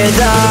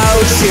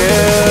without you.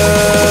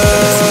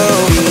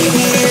 Be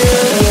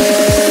here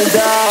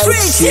without 3,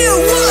 2,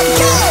 1,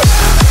 go!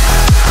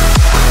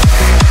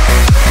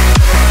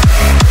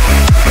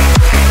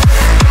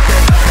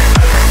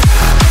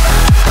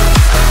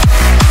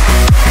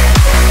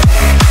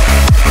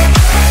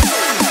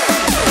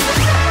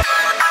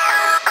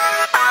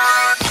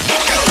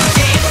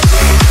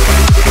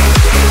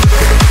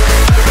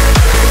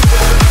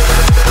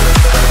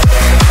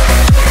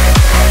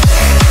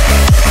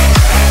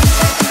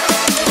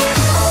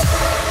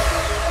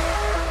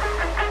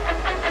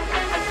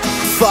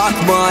 Fuck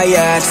my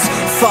ex,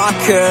 fuck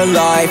her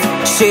life.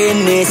 She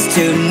needs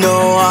to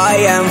know I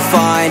am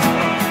fine,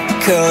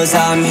 'cause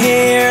I'm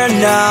here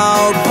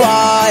now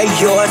by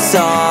your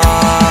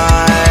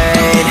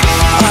side.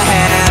 I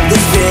have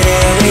this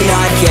feeling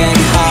I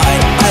can't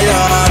hide. I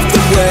love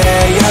the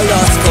way I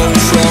lost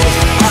control.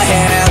 I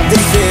have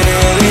this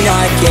feeling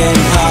I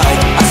can't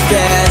hide. I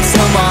spent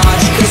so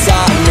much 'cause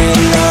I'm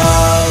in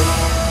love.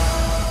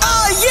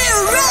 Are you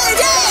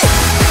ready?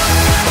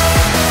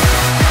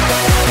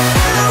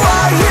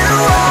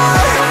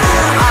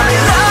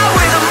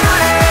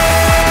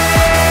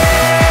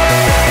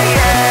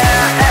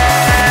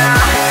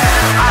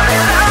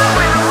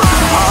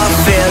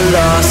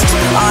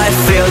 I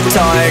feel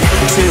tired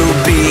to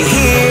be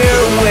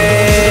here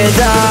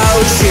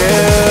without you.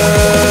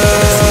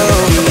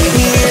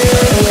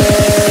 Here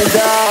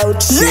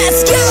without you.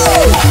 Let's go!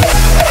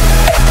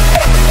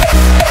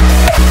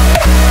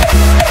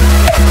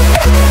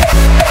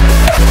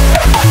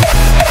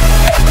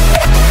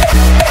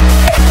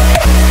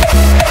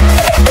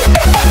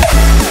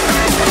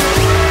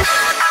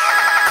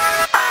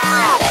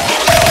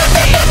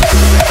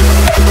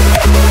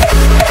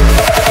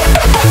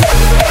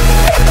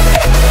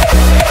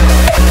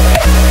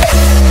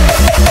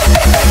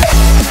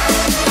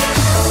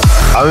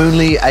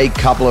 Only a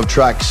couple of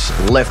tracks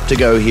left to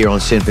go here on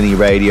SINPHONY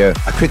Radio.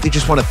 I quickly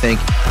just want to thank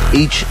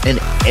each and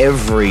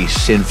every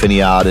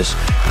SINPHONY artist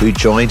who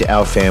joined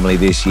our family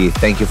this year.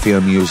 Thank you for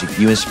your music.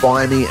 You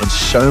inspire me and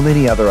so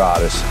many other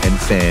artists and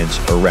fans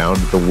around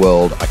the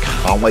world. I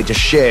can't wait to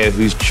share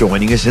who's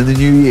joining us in the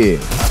new year.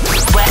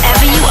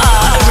 Wherever you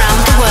are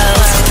around the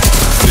world.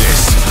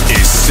 This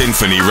is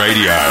SINPHONY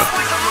Radio.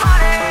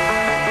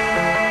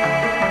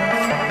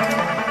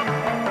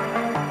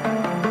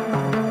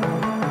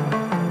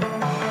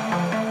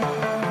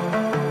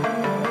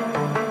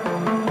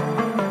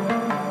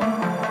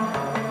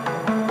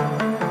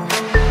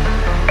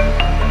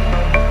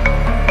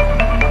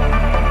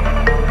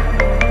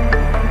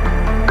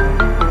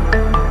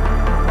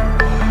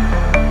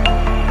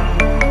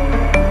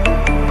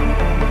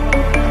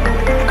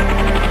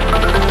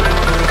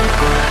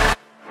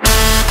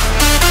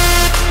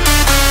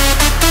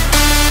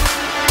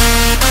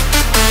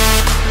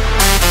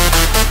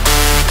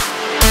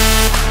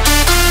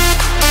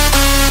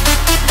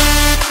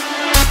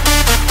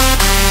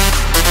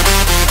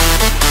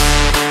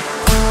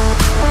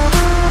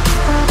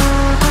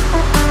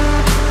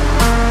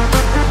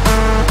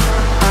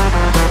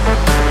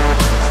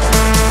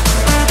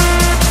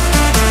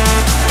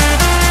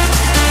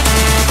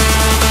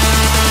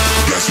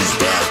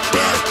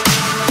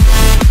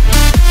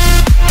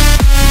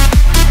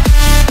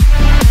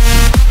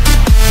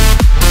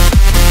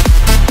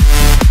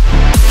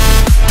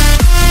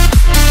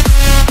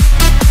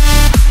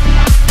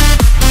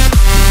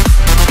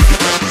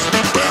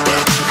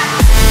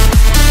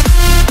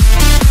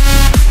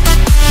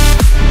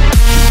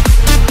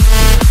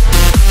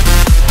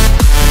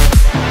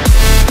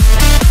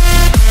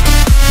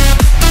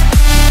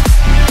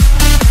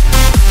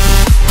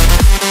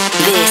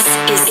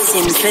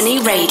 SINPHONY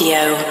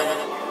Radio.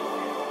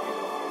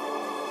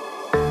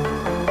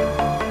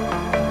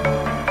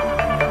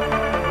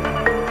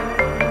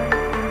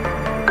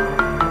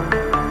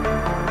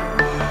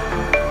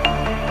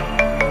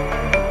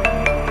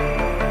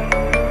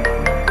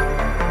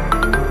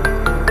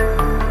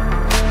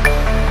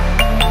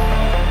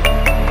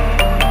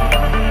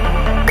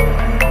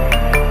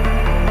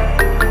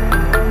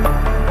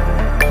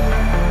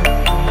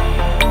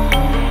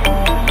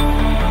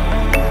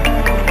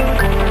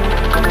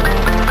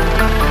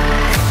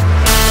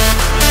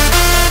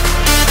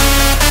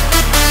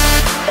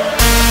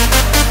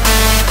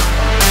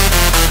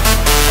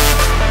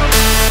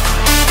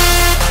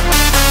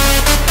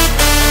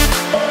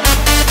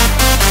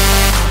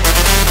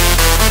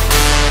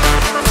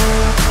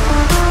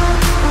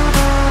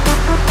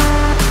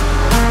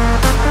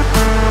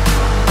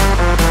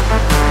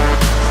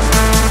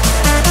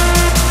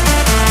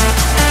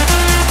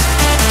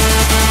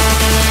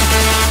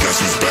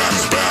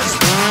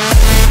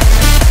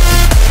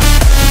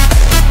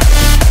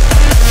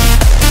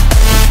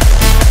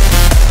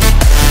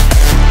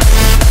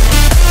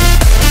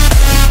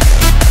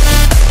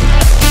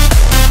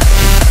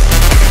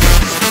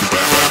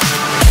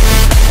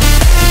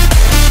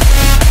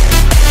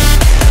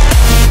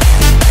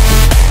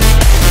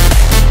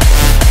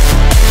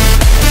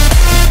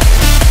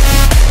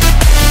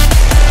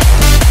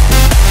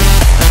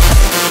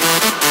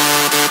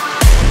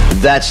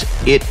 That's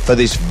it for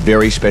this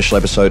very special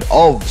episode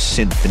of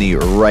Symphony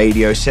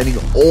Radio. Sending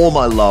all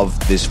my love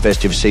this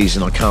festive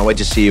season. I can't wait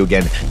to see you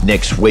again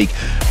next week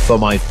for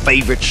my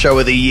favorite show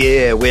of the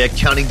year. We're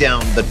counting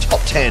down the top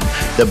 10,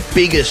 the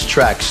biggest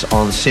tracks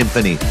on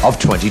Symphony of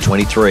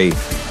 2023.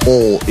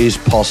 All is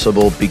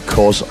possible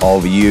because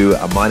of you.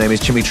 My name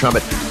is Timmy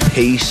Trumpet.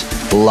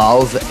 Peace,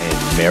 love,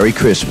 and Merry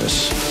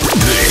Christmas.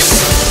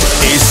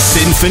 This is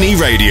Symphony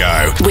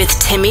Radio with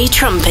Timmy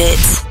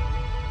Trumpet.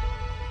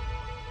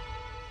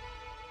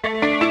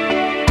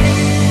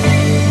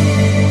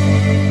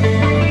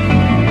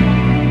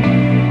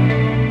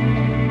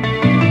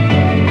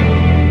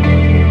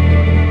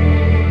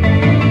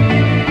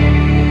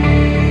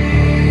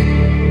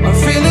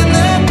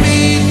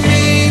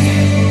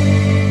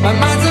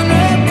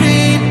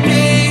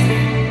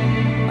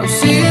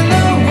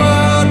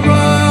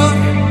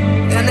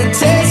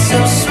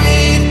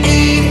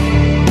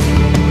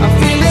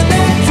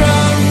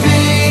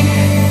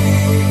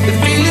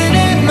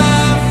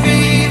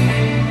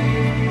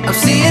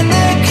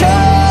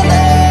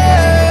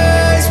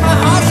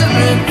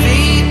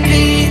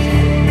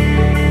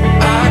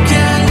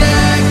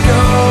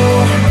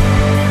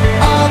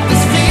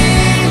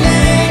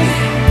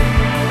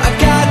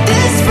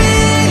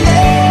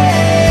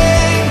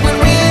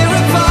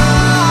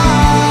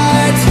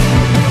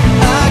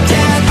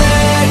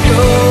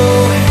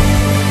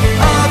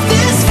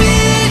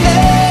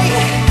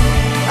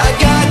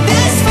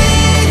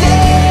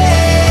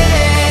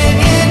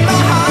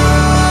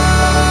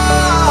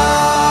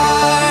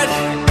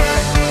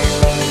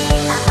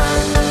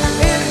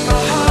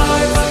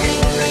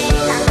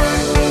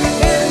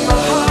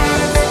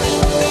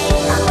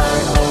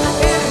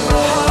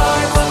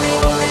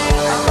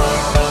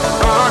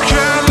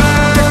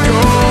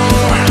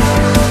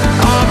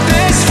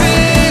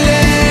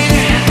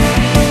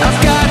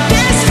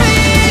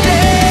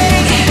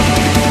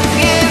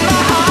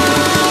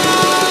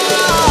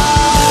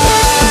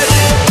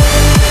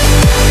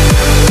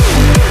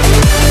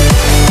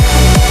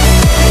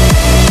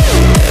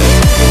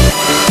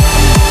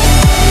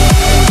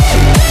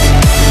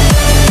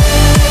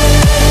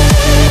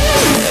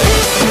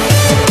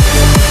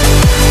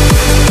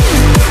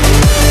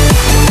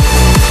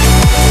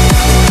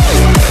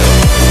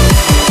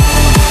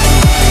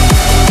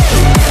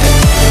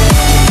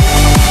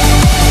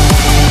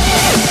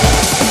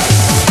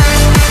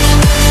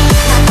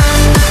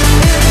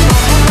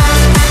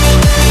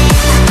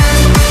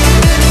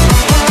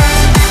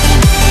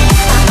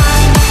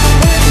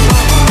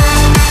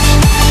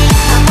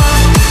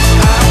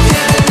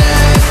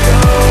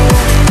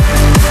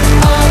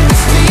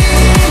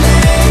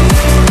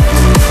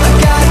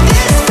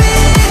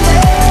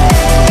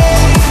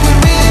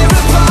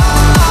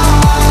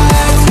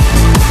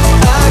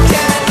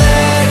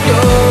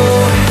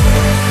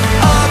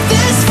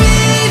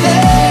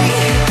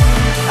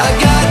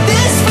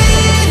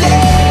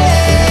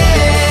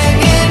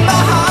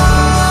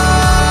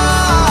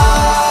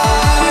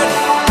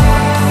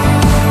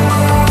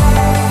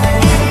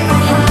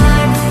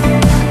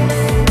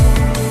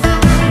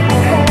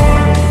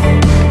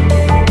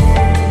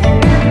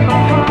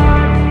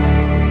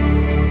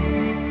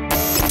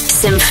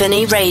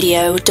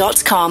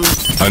 SymphonyRadio.com.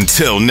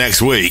 Until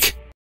next week.